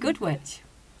 you're a good witch.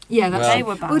 Yeah, that's Well- They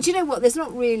were bad. Well, do you know what? There's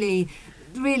not really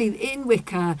in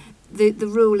Wicca. The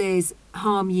rule is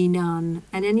harm ye none,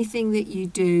 and anything that you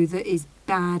do that is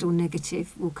bad or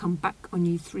negative will come back on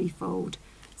you threefold.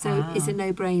 So it's a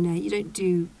no-brainer. You don't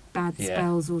do bad Yeah.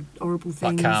 spells or horrible Like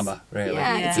things. karma, really.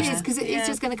 Yeah, Yeah. it is because it's Yeah.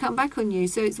 just going to come back on you.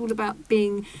 So it's all about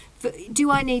being. Do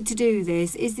I need to do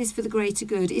this? Is this for the greater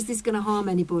good? Is this going to harm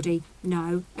anybody?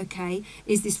 No. Okay.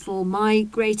 Is this for my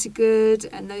greater good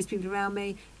and those people around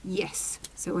me? Yes.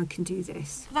 So I can do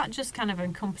this. That just kind of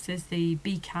encompasses the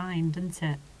be kind, doesn't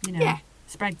it? You know, Yeah.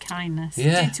 spread kindness.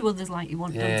 Yeah. Do to others like you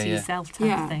want Yeah, done to yeah. yourself type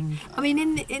Yeah. thing. I mean,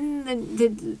 in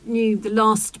the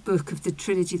last book of the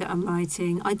trilogy that I'm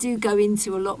writing, I do go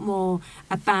into a lot more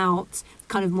about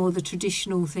kind of more the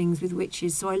traditional things with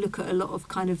witches. So I look at a lot of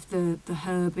kind of the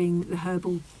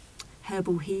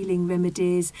herbal healing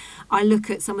remedies. I look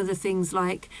at some of the things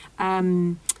like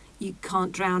you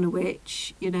can't drown a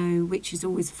witch, you know, witches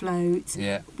always float.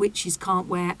 Yeah. Witches can't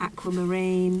wear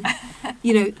aquamarine.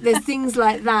 You know, there's things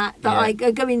like that Yeah. I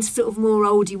go into sort of more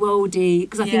oldie-woldy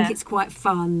because I Yeah. think it's quite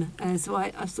fun. So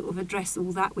I sort of address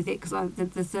all that with it because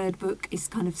the third book is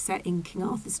kind of set in King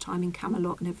Arthur's time in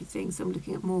Camelot and everything. So I'm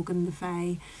looking at Morgan le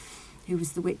Fay, who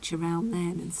was the witch around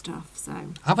then and stuff. So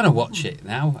I'm going to watch it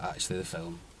now, actually, the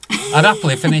film. I'd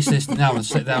happily finish this now and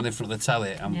sit down in front of the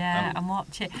telly. And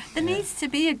watch it. There Yeah. needs to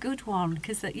be a good one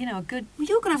because you know a good. well,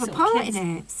 you're going to have a Sort of part kids.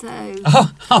 in it. So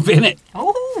Oh, I'll be in it.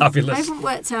 Oh, I Fabulous. haven't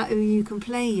worked out who you can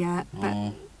play yet, but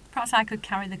Oh, perhaps I could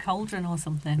carry the cauldron or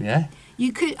something. yeah.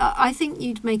 you could. I think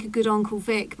you'd make a good Uncle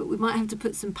Vic, but we might have to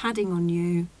put some padding on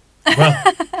you. Well,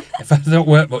 if I don't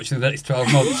work much in the next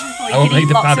 12 months, I won't You need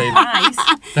the lots of padding.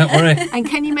 pies. Don't worry. And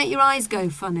can you make your eyes go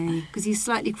funny? Because he's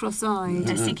slightly cross-eyed.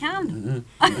 Yes, you can.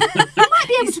 You might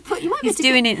be able to put. You might be He's able to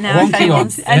doing get, it now. Wonky one,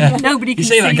 fellas, and yeah. nobody You can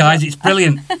see that, guys? It's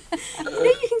brilliant. You know,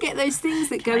 you can get those things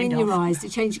that go Kind in of. your eyes to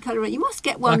change the colour. You must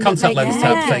get Like one that contact makes lens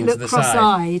your type head thing to look the side.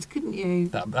 cross-eyed, couldn't you?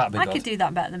 That'd be I good. could do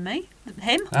that better than me.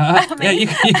 Him. Yeah, you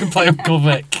can play Uncle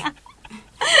Vic.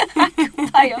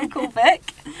 By Uncle Vic.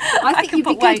 I think can you'd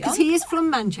be put good weight because on. he is from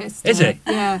Manchester. Is he?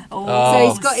 Yeah. Oh, So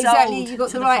he's got sold exactly, you've got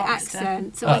to the right Foxter.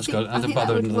 accent. So Oh, that's I good. think, I I didn't think that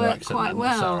bother would with another work accent. quite Then. well.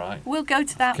 That's all right. We'll go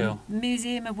to that Cool.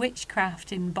 Museum of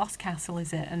Witchcraft in Boscastle,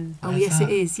 is it? And Oh, Where's yes, that?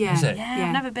 it is, yeah. Is it? yeah,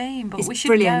 I've never been, but It's we should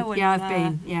brilliant. go. And, Yeah, I've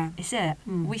been, yeah. Is it?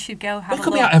 Mm. We should go have We a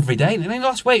could look. be out every day. I mean,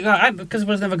 last week, because I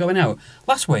was never going out.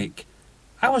 Last week,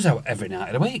 I was out every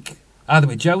night of the week. Either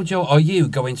with Jojo or you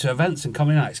going to events and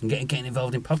comedy nights and getting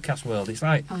involved in podcast world. It's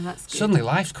like Oh, that's good. suddenly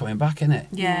life's coming back, isn't it?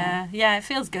 Yeah, it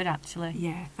feels good actually.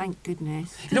 Yeah, thank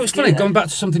goodness. You know, it's Feels funny, good. going back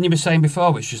to something you were saying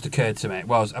before, which just occurred to me,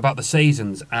 was about the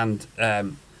seasons and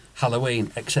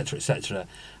Halloween, etc., etc.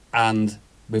 And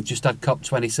we've just had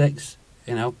COP26,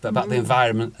 you know, about the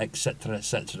environment, etc.,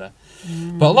 etc.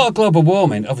 But a lot of global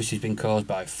warming obviously has been caused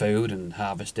by food and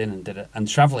harvesting and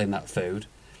travelling that food.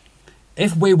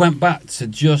 If we went back to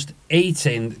just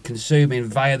eating, consuming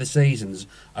via the seasons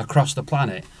across the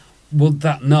planet, would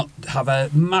that not have a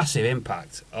massive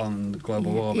impact on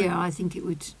global warming? Yeah, I think it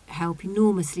would help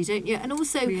enormously, don't you? And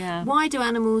also, Yeah. why do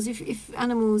animals, if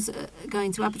animals are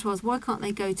going to abattoirs, why can't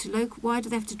they go to local? Why do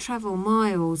they have to travel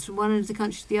miles from one end of the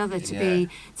country to the other to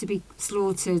be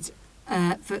slaughtered?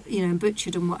 For and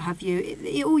butchered and what have you.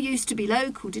 It all used to be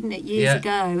local, didn't it? Years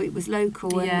ago, it was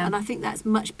local, and I think that's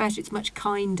much better. It's much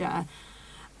kinder,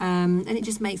 and it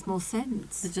just makes more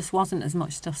sense. There just wasn't as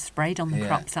much stuff sprayed on the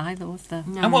crops either, was there?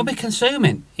 No. And what are we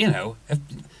consuming? You know, if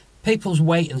people's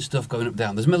weight and stuff going up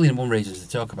down. There's a million and one reasons to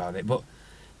talk about it, but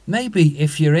maybe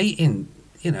if you're eating,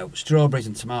 you know, strawberries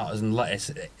and tomatoes and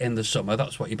lettuce in the summer,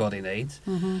 that's what your body needs.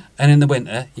 Mm-hmm. And in the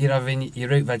winter, you're having your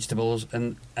root vegetables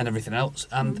and everything else,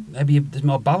 and maybe there's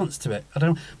more balance to it. I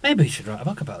don't know. Maybe we should write a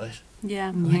book about this.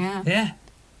 Yeah. Yeah. Yeah.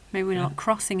 Maybe we're not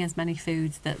crossing as many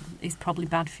foods that is probably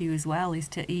bad for you as well, is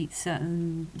to eat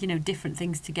certain, different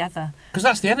things together. Because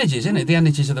that's the energies, isn't it? The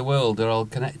energies of the world are all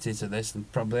connected to this,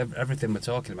 and probably everything we're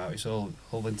talking about is all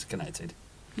interconnected.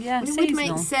 Yeah, Well, it would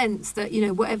seasonal. make sense that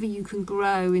whatever you can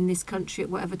grow in this country at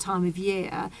whatever time of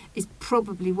year is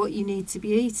probably what you need to be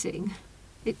eating.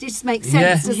 It just makes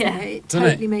sense, doesn't Yeah. it? It Doesn't it?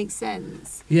 totally makes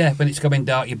sense. Yeah, when it's coming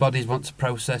dark, your bodies want to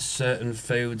process certain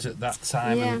foods at that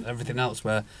time and Yeah. everything else,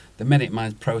 where the minute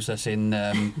mine's processing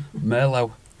Merlot.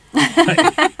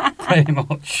 Pretty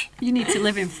much. You need to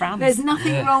live in France. There's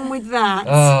nothing wrong with that.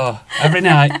 Oh, every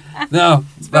night. No.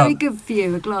 It's very good for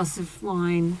you, a glass of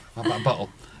wine. What about a bottle?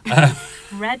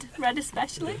 Red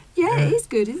especially. Yeah, it is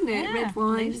good, isn't it? Yeah, Red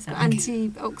wine, believe it's so. got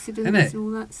Isn't antioxidants it? and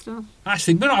all that stuff.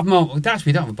 Actually, we don't have more. Actually,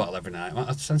 we don't have a bottle every night.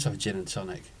 I sense of a gin and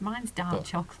tonic. Mine's dark But-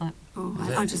 chocolate. Oh, Is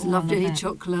it? I just Oh, I love love any it.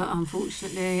 chocolate,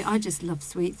 unfortunately. I just love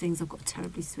sweet things. I've got a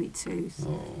terribly sweet tooth.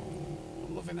 Oh,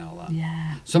 loving all that.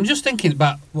 Yeah. So I'm just thinking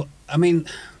about. I mean,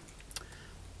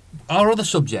 our other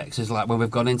subjects is like when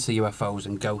we've gone into UFOs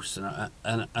and ghosts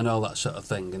and all that sort of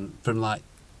thing, and from like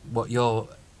what your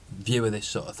view of this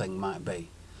sort of thing might be.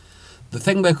 The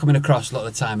thing we're coming across a lot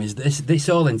of the time is this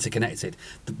all interconnected.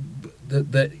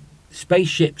 The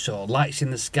spaceships or lights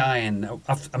in the sky, and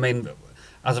I mean,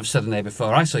 as I've said in there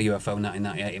before, I saw a UFO in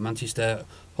 1998 in Manchester,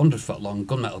 100 foot long,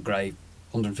 gunmetal grey,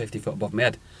 150 foot above my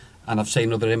head, and I've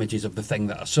seen other images of the thing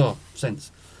that I saw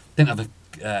since. Didn't have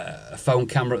a phone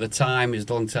camera at the time. It was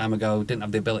a long time ago. Didn't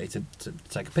have the ability to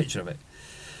take a picture of it.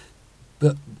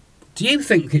 But do you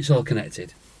think it's all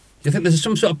connected? Do you think there's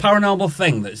some sort of paranormal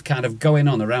thing that's kind of going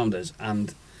on around us?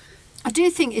 And I do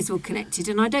think it's all connected,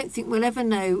 and I don't think we'll ever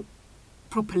know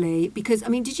properly because, I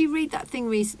mean, did you read that thing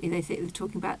recently? They were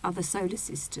talking about other solar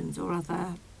systems or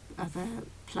other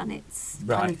planets kind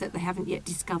Right. of, that they haven't yet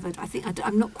discovered. I think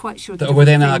I'm not quite sure. that the are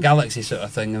within our thing. galaxy sort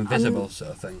of thing, invisible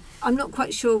sort of thing. I'm not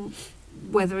quite sure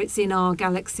whether it's in our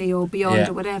galaxy or beyond Yeah.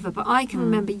 or whatever, but I can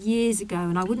remember years ago,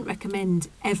 and I wouldn't recommend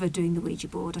ever doing the Ouija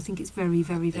board. I think it's very,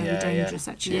 very, very Yeah, yeah. dangerous,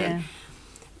 actually. Yeah.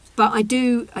 But I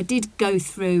did go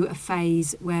through a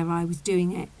phase where I was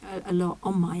doing it a lot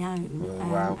on my own Oh,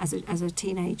 wow. as a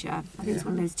teenager. I think it's Yeah.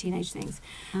 one of those teenage things.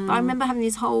 But I remember having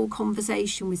this whole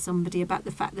conversation with somebody about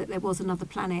the fact that there was another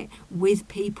planet with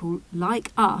people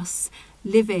like us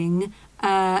living,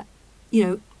 Parallel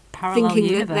thinking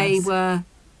universe. that they were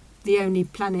the only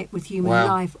planet with human Wow.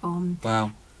 life on.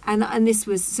 Wow. And this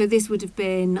would have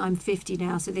been, I'm 50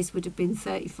 now, so this would have been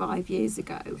 35 years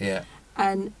ago. Yeah.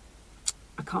 And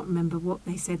I can't remember what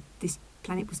they said this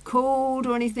planet was called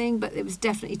or anything, but it was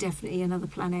definitely another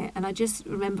planet. And I just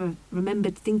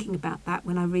remembered thinking about that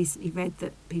when I recently read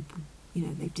that people,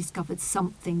 they've discovered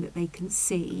something that they can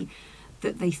see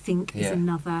that they think is Yeah.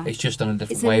 another. It's just on a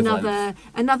different It's wavelength.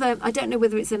 another. I don't know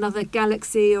whether it's another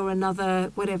galaxy or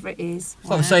another whatever it is. It's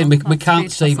like I'm saying, we That's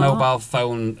can't see beautiful thought. mobile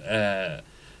phone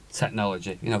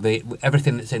technology. You know,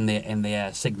 everything that's in the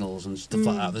air, signals and stuff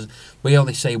like that. We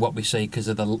only see what we see because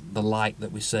of the light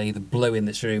that we see. The blue in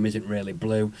this room isn't really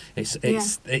blue. It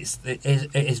is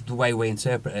the way we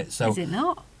interpret it. So is it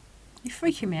not? You're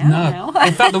freaking me out no. now.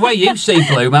 In fact, the way you see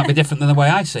blue might be different than the way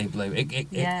I see blue.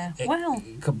 Well,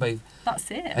 it could be.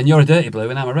 That's it. And you're a dirty blue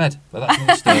and I'm a red. But that's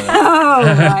another story. Oh,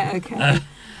 right, okay.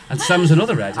 And Sam's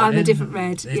another red. I'm a different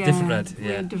red. It's different red,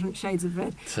 We're yeah. in different shades of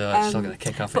red. So it's still going to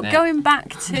kick off But in going back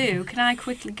to, can I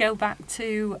quickly go back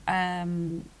to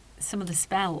some of the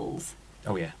spells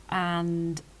Oh, yeah.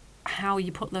 and how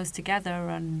you put those together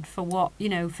and for what,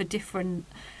 for different...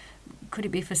 Could it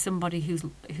be for somebody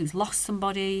who's lost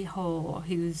somebody or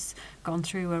who's gone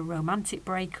through a romantic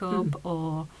breakup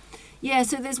or... Yeah,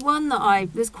 so there's one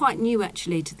that's quite new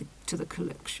actually to the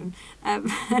collection,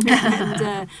 and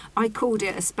I called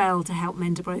it a spell to help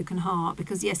mend a broken heart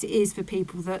because yes, it is for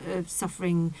people that are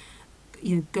suffering,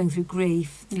 going through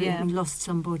grief, having lost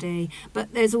somebody.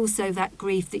 But there's also that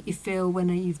grief that you feel when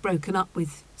you've broken up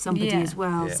with somebody as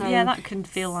well. Yeah. So that can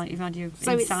feel like you've had your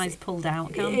insides pulled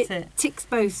out, can't it? It ticks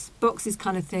both boxes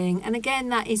kind of thing. And again,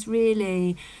 that is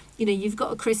really... you've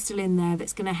got a crystal in there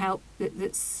that's going to help,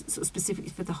 that's sort of specifically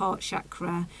for the heart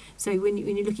chakra. So when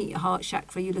you're looking at your heart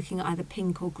chakra, you're looking at either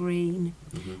pink or green.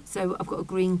 Mm-hmm. So I've got a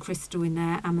green crystal in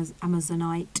there,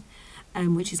 Amazonite,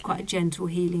 which is quite a gentle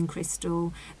healing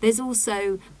crystal. There's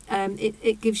also,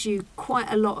 it gives you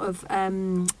quite a lot of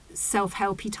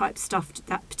self-helpy type stuff to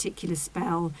that particular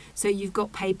spell. So you've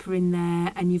got paper in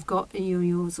there and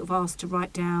you're sort of asked to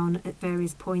write down at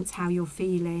various points how you're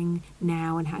feeling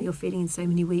now and how you're feeling in so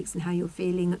many weeks and how you're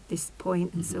feeling at this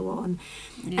point and so on.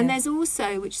 And there's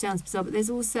also, which sounds bizarre, but there's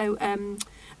also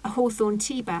a hawthorn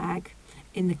tea bag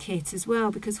in the kit as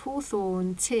well, because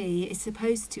hawthorn tea is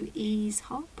supposed to ease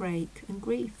heartbreak and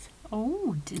grief.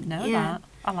 Oh, didn't know that.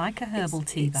 I like a herbal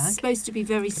tea bag. It's supposed to be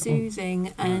very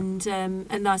soothing, and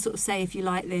I sort of say if you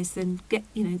like this, then get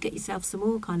yourself some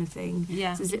more kind of thing.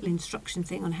 Yeah. So there's a little instruction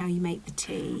thing on how you make the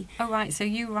tea. Oh right, so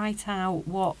you write out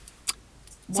what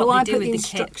so they I do put with the the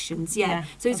instructions. kit. Yeah.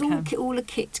 So it's all a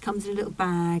kit comes in a little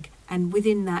bag, and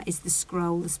within that is the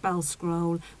spell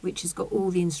scroll, which has got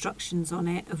all the instructions on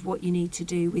it of what you need to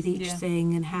do with each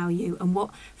thing and how and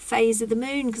what phase of the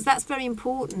moon, because that's very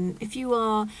important. If you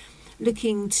are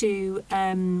looking to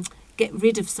get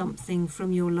rid of something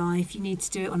from your life, you need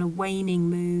to do it on a waning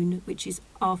moon, which is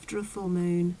after a full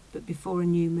moon but before a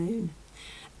new moon.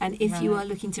 And if you are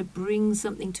looking to bring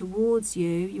something towards you,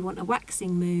 you want a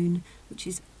waxing moon, which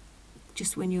is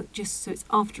just so it's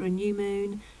after a new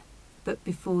moon but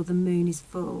before the moon is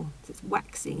full. So it's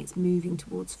waxing, it's moving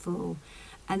towards full.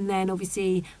 And then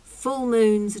obviously full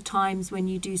moons are times when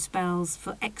you do spells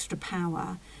for extra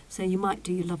power. So you might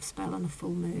do your love spell on a full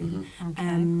moon. Mm-hmm.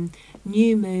 Okay.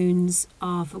 New moons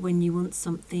are for when you want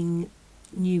something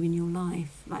new in your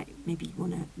life, like maybe you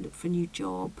want to look for a new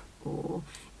job, or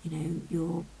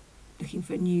you're looking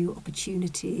for new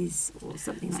opportunities or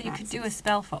something like that. So you could do a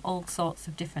spell for all sorts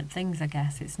of different things, I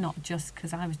guess. It's not just,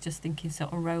 because I was just thinking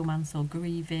sort of romance or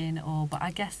grieving, but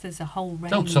I guess there's a whole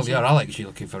range. Don't tell your Alex you're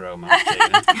looking for romance, Tina.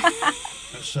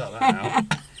 Let's sort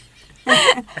that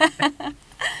out.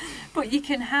 But you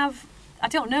can have, I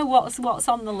don't know what's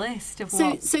on the list of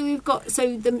what. So we've got,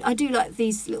 I do like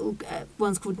these little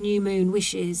ones called new moon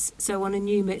wishes. So on a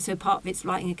new moon, so part of it's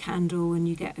lighting a candle and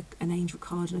you get an angel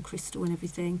card and a crystal and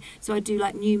everything. So I do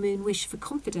like new moon wish for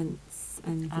confidence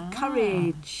and for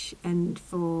courage and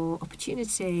for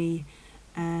opportunity,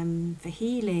 for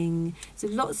healing. So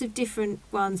lots of different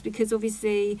ones, because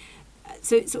obviously,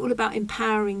 so it's all about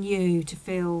empowering you to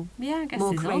feel I guess more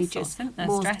there's courageous, all sorts, isn't there?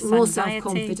 more Stress, more anxiety,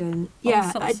 self-confident. all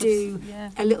Yeah, sorts I do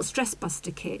of- a little stress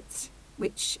buster kit,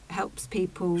 which helps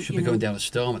people. Should be going down a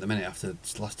storm at the minute after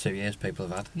the last 2 years people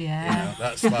have had. Yeah.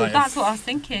 That's like... That's what I was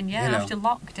thinking, after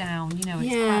lockdown, it's quite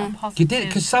a positive. You did,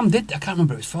 because Sam did, I can't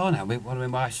remember what it was for now, one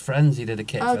of my wife's friends, he did a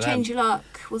kit for them. Change Your Luck,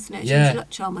 wasn't it? Yeah. Change Your Luck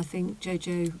charm, I think,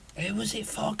 Jojo. It was it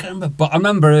for, I can't remember. But I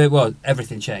remember it was,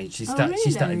 everything changed. She started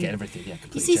really? getting everything,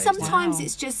 completely You see, changed. sometimes Wow.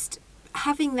 it's just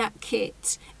having that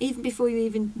kit, even before you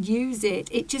even use it,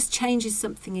 it just changes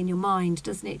something in your mind,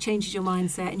 doesn't it? It changes your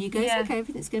mindset, and you go, okay,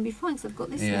 everything's going to be fine because I've got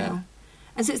this now.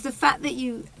 And so it's the fact that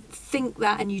you think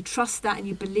that and you trust that and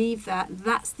you believe that,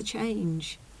 that's the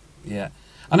change. Yeah.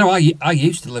 I know I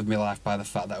used to live my life by the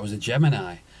fact that I was a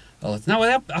Gemini. Now,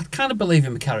 I kind of believe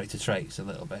in my character traits a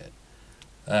little bit.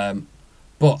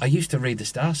 But I used to read the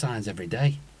star signs every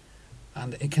day.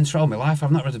 And it controlled my life.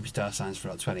 I've not read my star signs for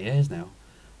about 20 years now.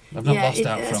 I've not lost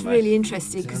out that's from really it.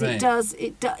 interesting, Do you because know what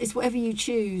it does. It's whatever you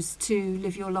choose to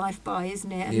live your life by,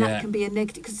 isn't it? And Yeah. that can be a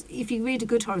negative. Because if you read a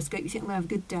good horoscope, you think I'm going to have a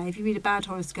good day. If you read a bad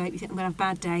horoscope, you think I'm going to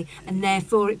have a bad day, and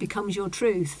therefore it becomes your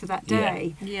truth for that Yeah.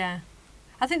 day. Yeah.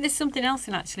 I think there's something else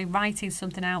in actually writing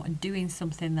something out and doing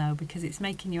something, though, because it's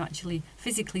making you actually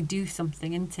physically do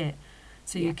something, isn't it?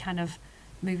 So Yeah. you're kind of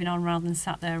moving on rather than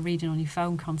sat there reading on your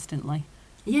phone constantly.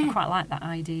 Yeah, I quite like that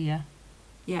idea.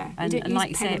 yeah. We And- don't and use like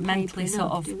you say, pen it and mentally paper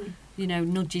sort enough, of- do we? You know,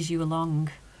 nudges you along.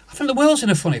 I think the world's in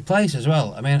a funny place as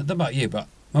well. I mean, I don't know about you, but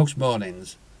most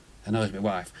mornings, I know it's my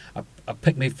wife, I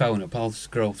pick my phone up, I'll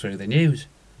scroll through the news,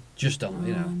 just on,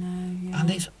 you know, No, yeah. and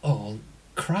it's all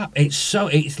crap. It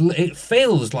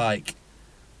feels like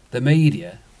the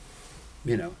media,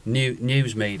 you know,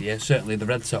 news media, certainly the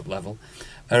red top level,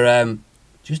 are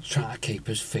just trying to keep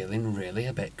us feeling really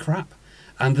a bit crap.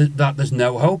 And that there's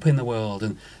no hope in the world,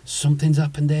 and something's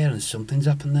happened here and something's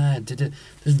happened there. There's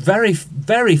very,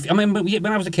 very. I mean, when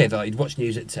I was a kid, I'd watch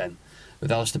News at 10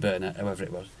 with Alistair Burnett, whoever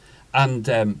it was, and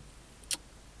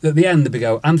at the end they'd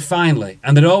go, and finally,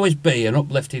 and there'd always be an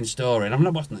uplifting story. And I've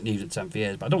not watched the News at 10 for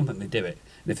years, but I don't think they do it.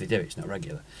 And if they do, it's not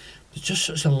regular. There's just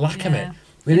such a lack of it. Yeah.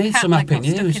 We The need cat some that happy got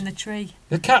news. Stuck in the tree.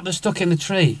 The cat that's stuck in the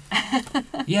tree.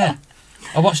 Yeah.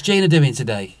 Oh, what's Gina doing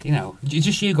today? You know,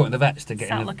 just you going to the vets to get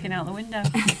Sat in. looking out the window.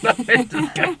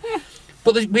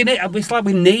 But it's like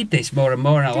we need this more and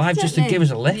more in our lives just to Definitely. give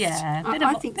us a lift. Yeah,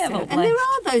 I think so. And there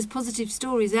are those positive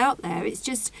stories out there. It's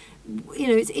just, you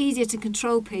know, it's easier to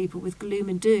control people with gloom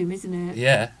and doom, isn't it?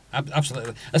 Yeah,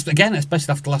 absolutely. Again,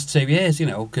 especially after the last 2 years, you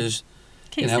know, because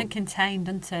Keeps you know, them contained,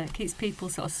 doesn't it? Keeps people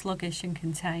sort of sluggish and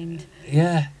contained.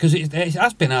 yeah, because it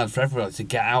has been hard for everyone to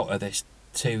get out of this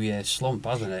 2 year slump,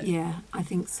 hasn't it? Yeah, I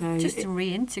think so. Just to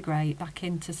reintegrate back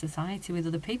into society with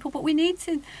other people. But we need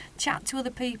to chat to other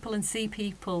people and see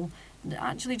people.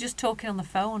 Actually, just talking on the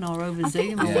phone or over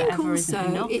Zoom I or think whatever isn't also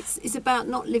enough. it's about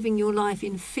not living your life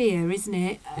in fear, isn't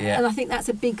it? Yeah. And I think that's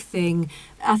a big thing.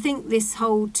 I think this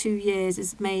whole 2 years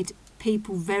has made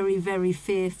people very, very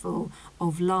fearful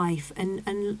of life,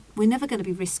 and we're never going to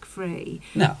be risk free.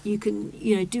 No. You can,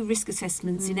 you know, do risk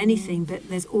assessments in anything, but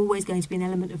there's always going to be an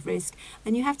element of risk,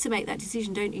 and you have to make that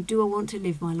decision, don't you? Do I want to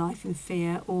live my life in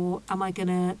fear, or am I going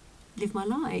to live my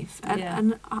life? And, Yeah.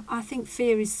 and I think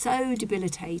fear is so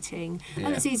debilitating, Yeah.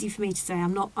 and it's easy for me to say.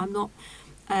 I'm not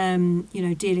you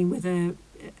know, dealing with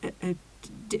a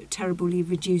terribly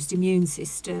reduced immune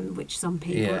system, which some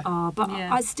people Yeah. are, but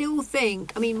Yeah. I still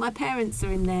think, I mean, my parents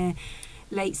are in their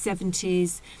late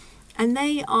 70s, and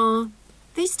they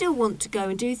still want to go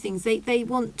and do things. They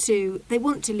want to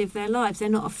live their lives. They're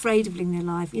not afraid of living their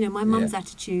life. You know, my mum's Yeah.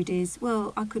 attitude is,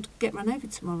 well, I could get run over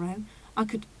tomorrow. I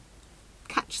could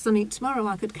catch something tomorrow.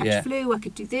 I could catch Yeah. flu. I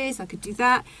could do this. I could do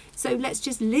that. So let's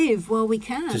just live while we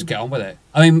can. Just get on with it.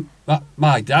 I mean,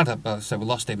 my dad, so we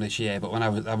lost him this year, but when I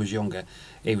was younger,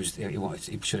 he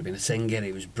should have been a singer.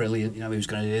 He was brilliant. You know, he was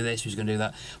going to do this, he was going to do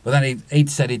that. But then he'd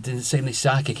said he'd seen this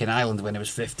psychic in Ireland when he was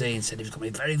 15. Said he was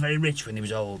going to be very, very rich when he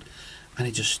was old, and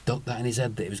he just stuck that in his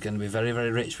head that he was going to be very,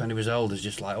 very rich when he was old. It's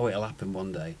just like, oh, it'll happen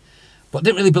one day. But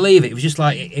didn't really believe it. It was just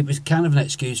like it was kind of an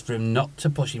excuse for him not to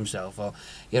push himself, or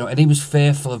you know. And he was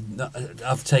fearful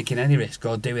of taking any risk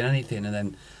or doing anything, and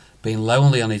then being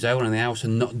lonely on his own in the house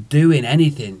and not doing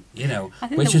anything, you know, I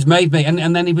think which has made me. And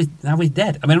then now he's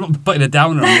dead. I mean, I'm not putting a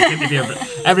downer on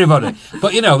everybody,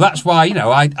 but you know, that's why, you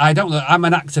know, I don't. I'm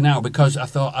an actor now because I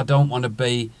thought I don't want to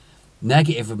be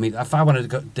negative with me. If I wanted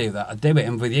to do that, I'd do it.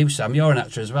 And with you, Sam, you're an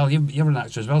actor as well. You're an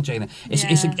actor as well, Gina.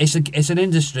 It's an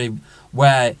industry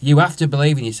where you have to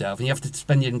believe in yourself and you have to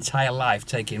spend your entire life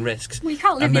taking risks. Well, you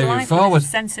can't live and your moving life forward. with a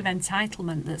sense of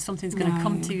entitlement that something's going to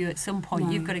come No. to you at some point.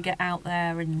 No. You've got to get out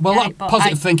there and Well, a get lot it. of But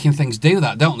positive thinking things do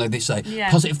that, don't they? They say Yeah.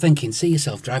 positive thinking. See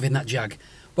yourself driving that Jag.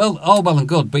 Well, all well and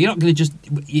good, but you're not going to just.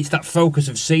 It's that focus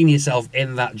of seeing yourself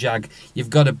in that Jag. You've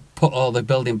got to put all the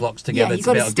building blocks together you've to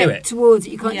got be to able to do step it. towards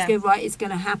it. You can't Yeah. just go, right, it's going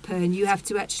to happen. You have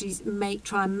to actually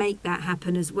try and make that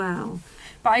happen as well.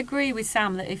 But I agree with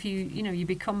Sam that if you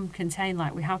become contained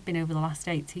like we have been over the last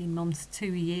 18 months,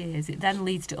 2 years, it then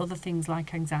leads to other things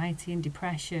like anxiety and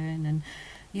depression and,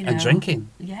 you know. And drinking.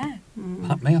 Yeah.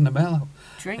 Like me on the mail.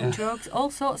 Drink, Yeah. drugs, all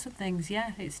sorts of things,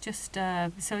 yeah. It's just,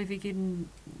 so if you can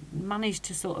manage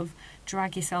to sort of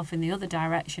drag yourself in the other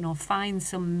direction or find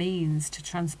some means to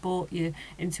transport you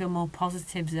into a more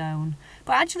positive zone.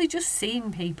 But actually just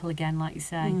seeing people again, like you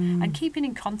say, and keeping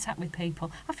in contact with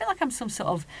people. I feel like I'm some sort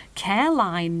of care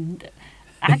line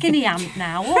agony aunt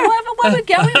now. Where are we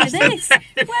going with this?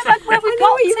 Where have we I know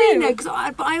got what you to? mean,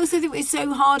 though, but I also think we're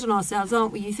so hard on ourselves,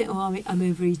 aren't we? You think, oh, I'm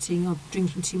overeating, I'm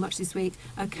drinking too much this week.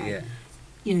 Okay, Yeah.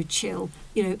 you know, chill.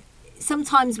 You know,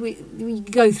 sometimes we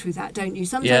go through that, don't you?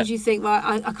 Sometimes you think,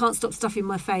 right, I can't stop stuffing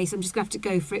my face. I'm just going to have to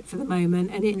go for it for the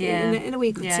moment. And in a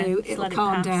week or two, it'll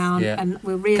calm down and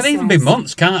we'll reassess. It can even be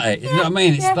months, can't it? You know what I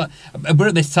mean? It's like, we're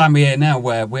at this time of year now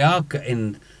where we are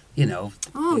getting, you know...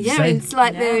 Oh, yeah, it's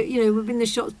like we've been in the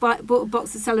shops, bought a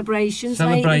box of celebrations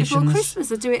before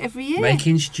Christmas. I do it every year.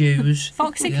 Making stews.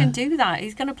 Foxy can do that.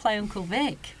 He's going to play Uncle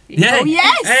Vic. Yeah. Oh,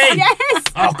 yes, yes.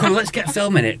 Oh, come on, let's get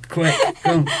filming it, quick.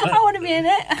 Come on. I want to be in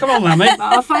it. Come on, Lammy.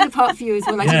 I'll find a part for you as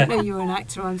well. I didn't know you were an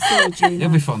actor. I'm sorry, Gina. It'll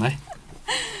be funny.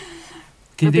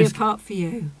 There'll be a part for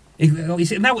you.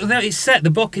 It's set, the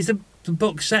book is the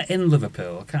book set in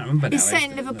Liverpool. I can't remember now. It's set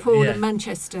in Liverpool and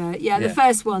Manchester. Yeah, the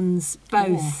first one's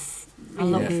both. I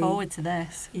look forward to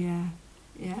this. Yeah.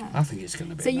 Yeah. I think it's going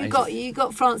to be. So amazing. you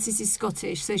got Frances is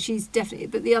Scottish, so she's definitely.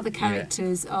 But the other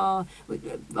characters are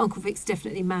Uncle Vic's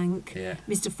definitely Manc. Yeah.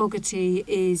 Mr. Fogarty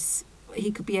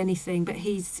he could be anything, but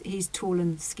he's tall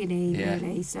and skinny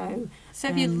really. So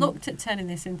have you looked at turning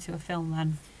this into a film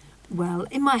then? Well,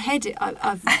 in my head,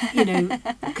 I've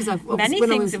because I've many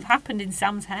things have happened in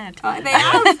Sam's head. They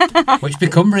have, which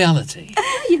become reality.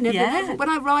 You never. When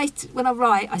I write,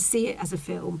 I see it as a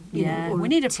film. You know, we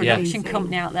need a production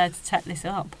company out there to take this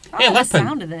up. Yeah, the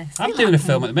sound of this. I'm doing a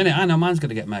film at the minute. I know mine's going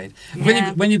to get made.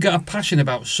 Yeah. When you get a passion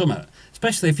about something,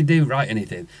 especially if you do write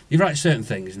anything, you write certain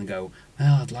things and go,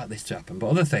 "Oh, I'd like this to happen," but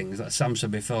other things, like Sam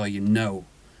said before, you know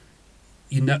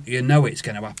it's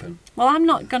going to happen. Well, I'm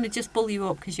not going to just bull you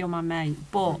up because you're my mate,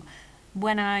 but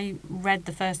when I read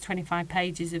the first 25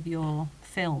 pages of your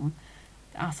film,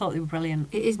 I thought they were brilliant.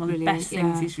 It is one brilliant. Of the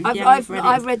best things is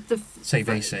I've read the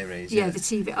TV series. Yeah, the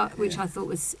TV, which I thought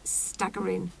was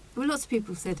staggering. Well, lots of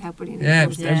people said how brilliant it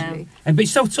was. And but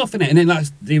it's so tough, isn't it? And then, like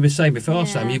you were saying before,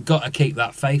 Sam, you've got to keep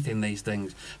that faith in these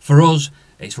things. For us,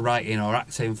 it's writing or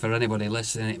acting. For anybody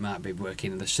listening, it might be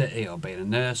working in the city or being a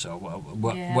nurse or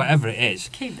whatever it is.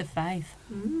 Keep the faith.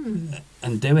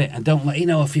 And do it. And don't let,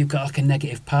 if you've got like a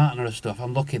negative partner or stuff,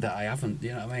 I'm lucky that I haven't,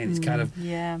 you know what I mean? It's kind of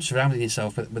surrounding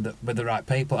yourself with the right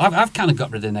people. I've kind of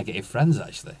got rid of negative friends,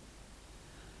 actually,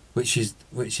 which is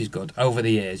good over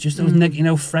the years. Just those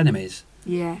frenemies.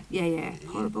 Yeah,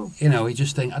 horrible. You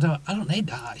just think, I don't need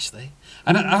that, actually.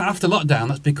 And after lockdown,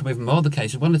 that's become even more the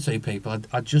case. One or two people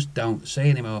I just don't see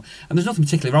anymore. And there's nothing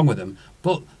particularly wrong with them,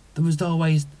 but there was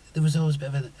always a bit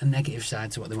of a negative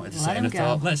side to what they wanted to say. And I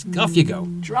thought, off you go.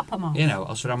 Drop them off.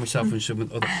 I'll surround myself with some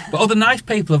other... But other nice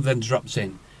people have then dropped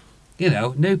in.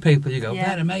 New people, you go,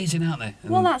 they're amazing, aren't they?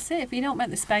 Well, that's it. If you don't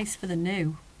make the space for the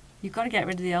new, you've got to get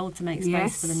rid of the old to make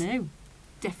space for the new.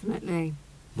 Definitely.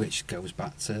 Which goes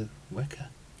back to Wicker.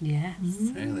 Yes.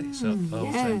 Really, so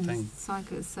the same thing.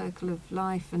 Circle of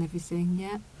life and everything,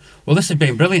 yeah. Well, this has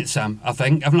been brilliant, Sam, I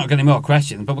think. I've not got any more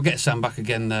questions, but we'll get Sam back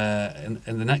again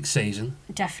in the next season.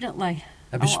 Definitely.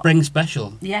 It'll be spring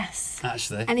special. Yes.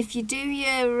 Actually. And if you do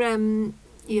your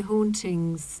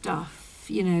haunting stuff,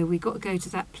 we got to go to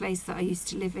that place that I used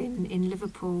to live in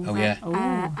Liverpool. Oh, yeah.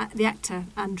 The actor,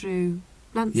 Andrew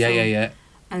Lancel. Yeah.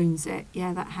 Owns it.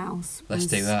 Yeah, that house. Let's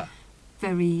do that.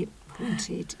 Very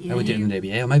haunted. Yeah. We do it in the new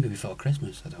year, or maybe before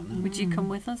Christmas. I don't know. Would you come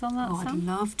with us on that? Oh, Sam? I'd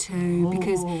love to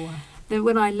because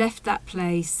when I left that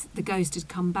place, the ghost had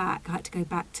come back. I had to go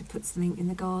back to put something in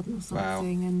the garden or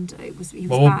something, and he was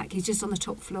back. He's just on the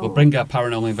top floor. We'll bring our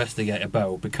paranormal investigator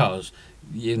Bo because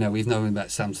we've known about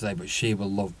Sam today, but she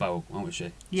will love Bo, won't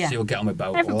she? Yeah. She will get on with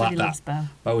Bo. Everybody loves Bo.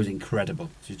 Bo is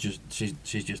incredible. She's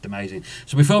just amazing.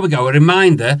 So before we go, a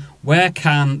reminder: where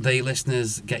can the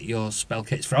listeners get your spell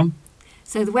kits from?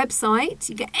 So the website,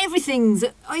 you get everything's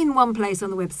in one place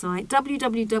on the website,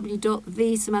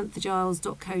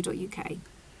 www.thesamanthagiles.co.uk.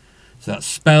 So that's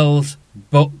spells,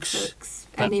 books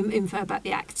and info about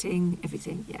the acting,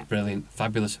 everything, yeah. Brilliant,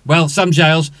 fabulous. Well, Sam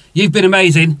Giles, you've been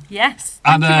amazing. Yes,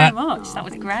 thank you very much. That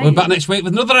was great. We're back next week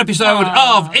with another episode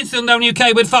of It's Still Known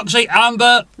UK with Foxy and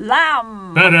the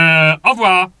Lamb. Au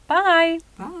revoir. Bye.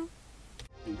 Bye.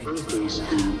 Earth is the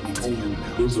only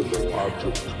visible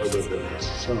object other than the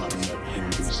sun that can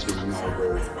be seen,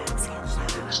 although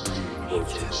extreme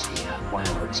forces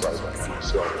planets I like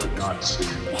myself did not see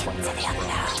planets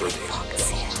around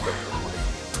certain spectrum.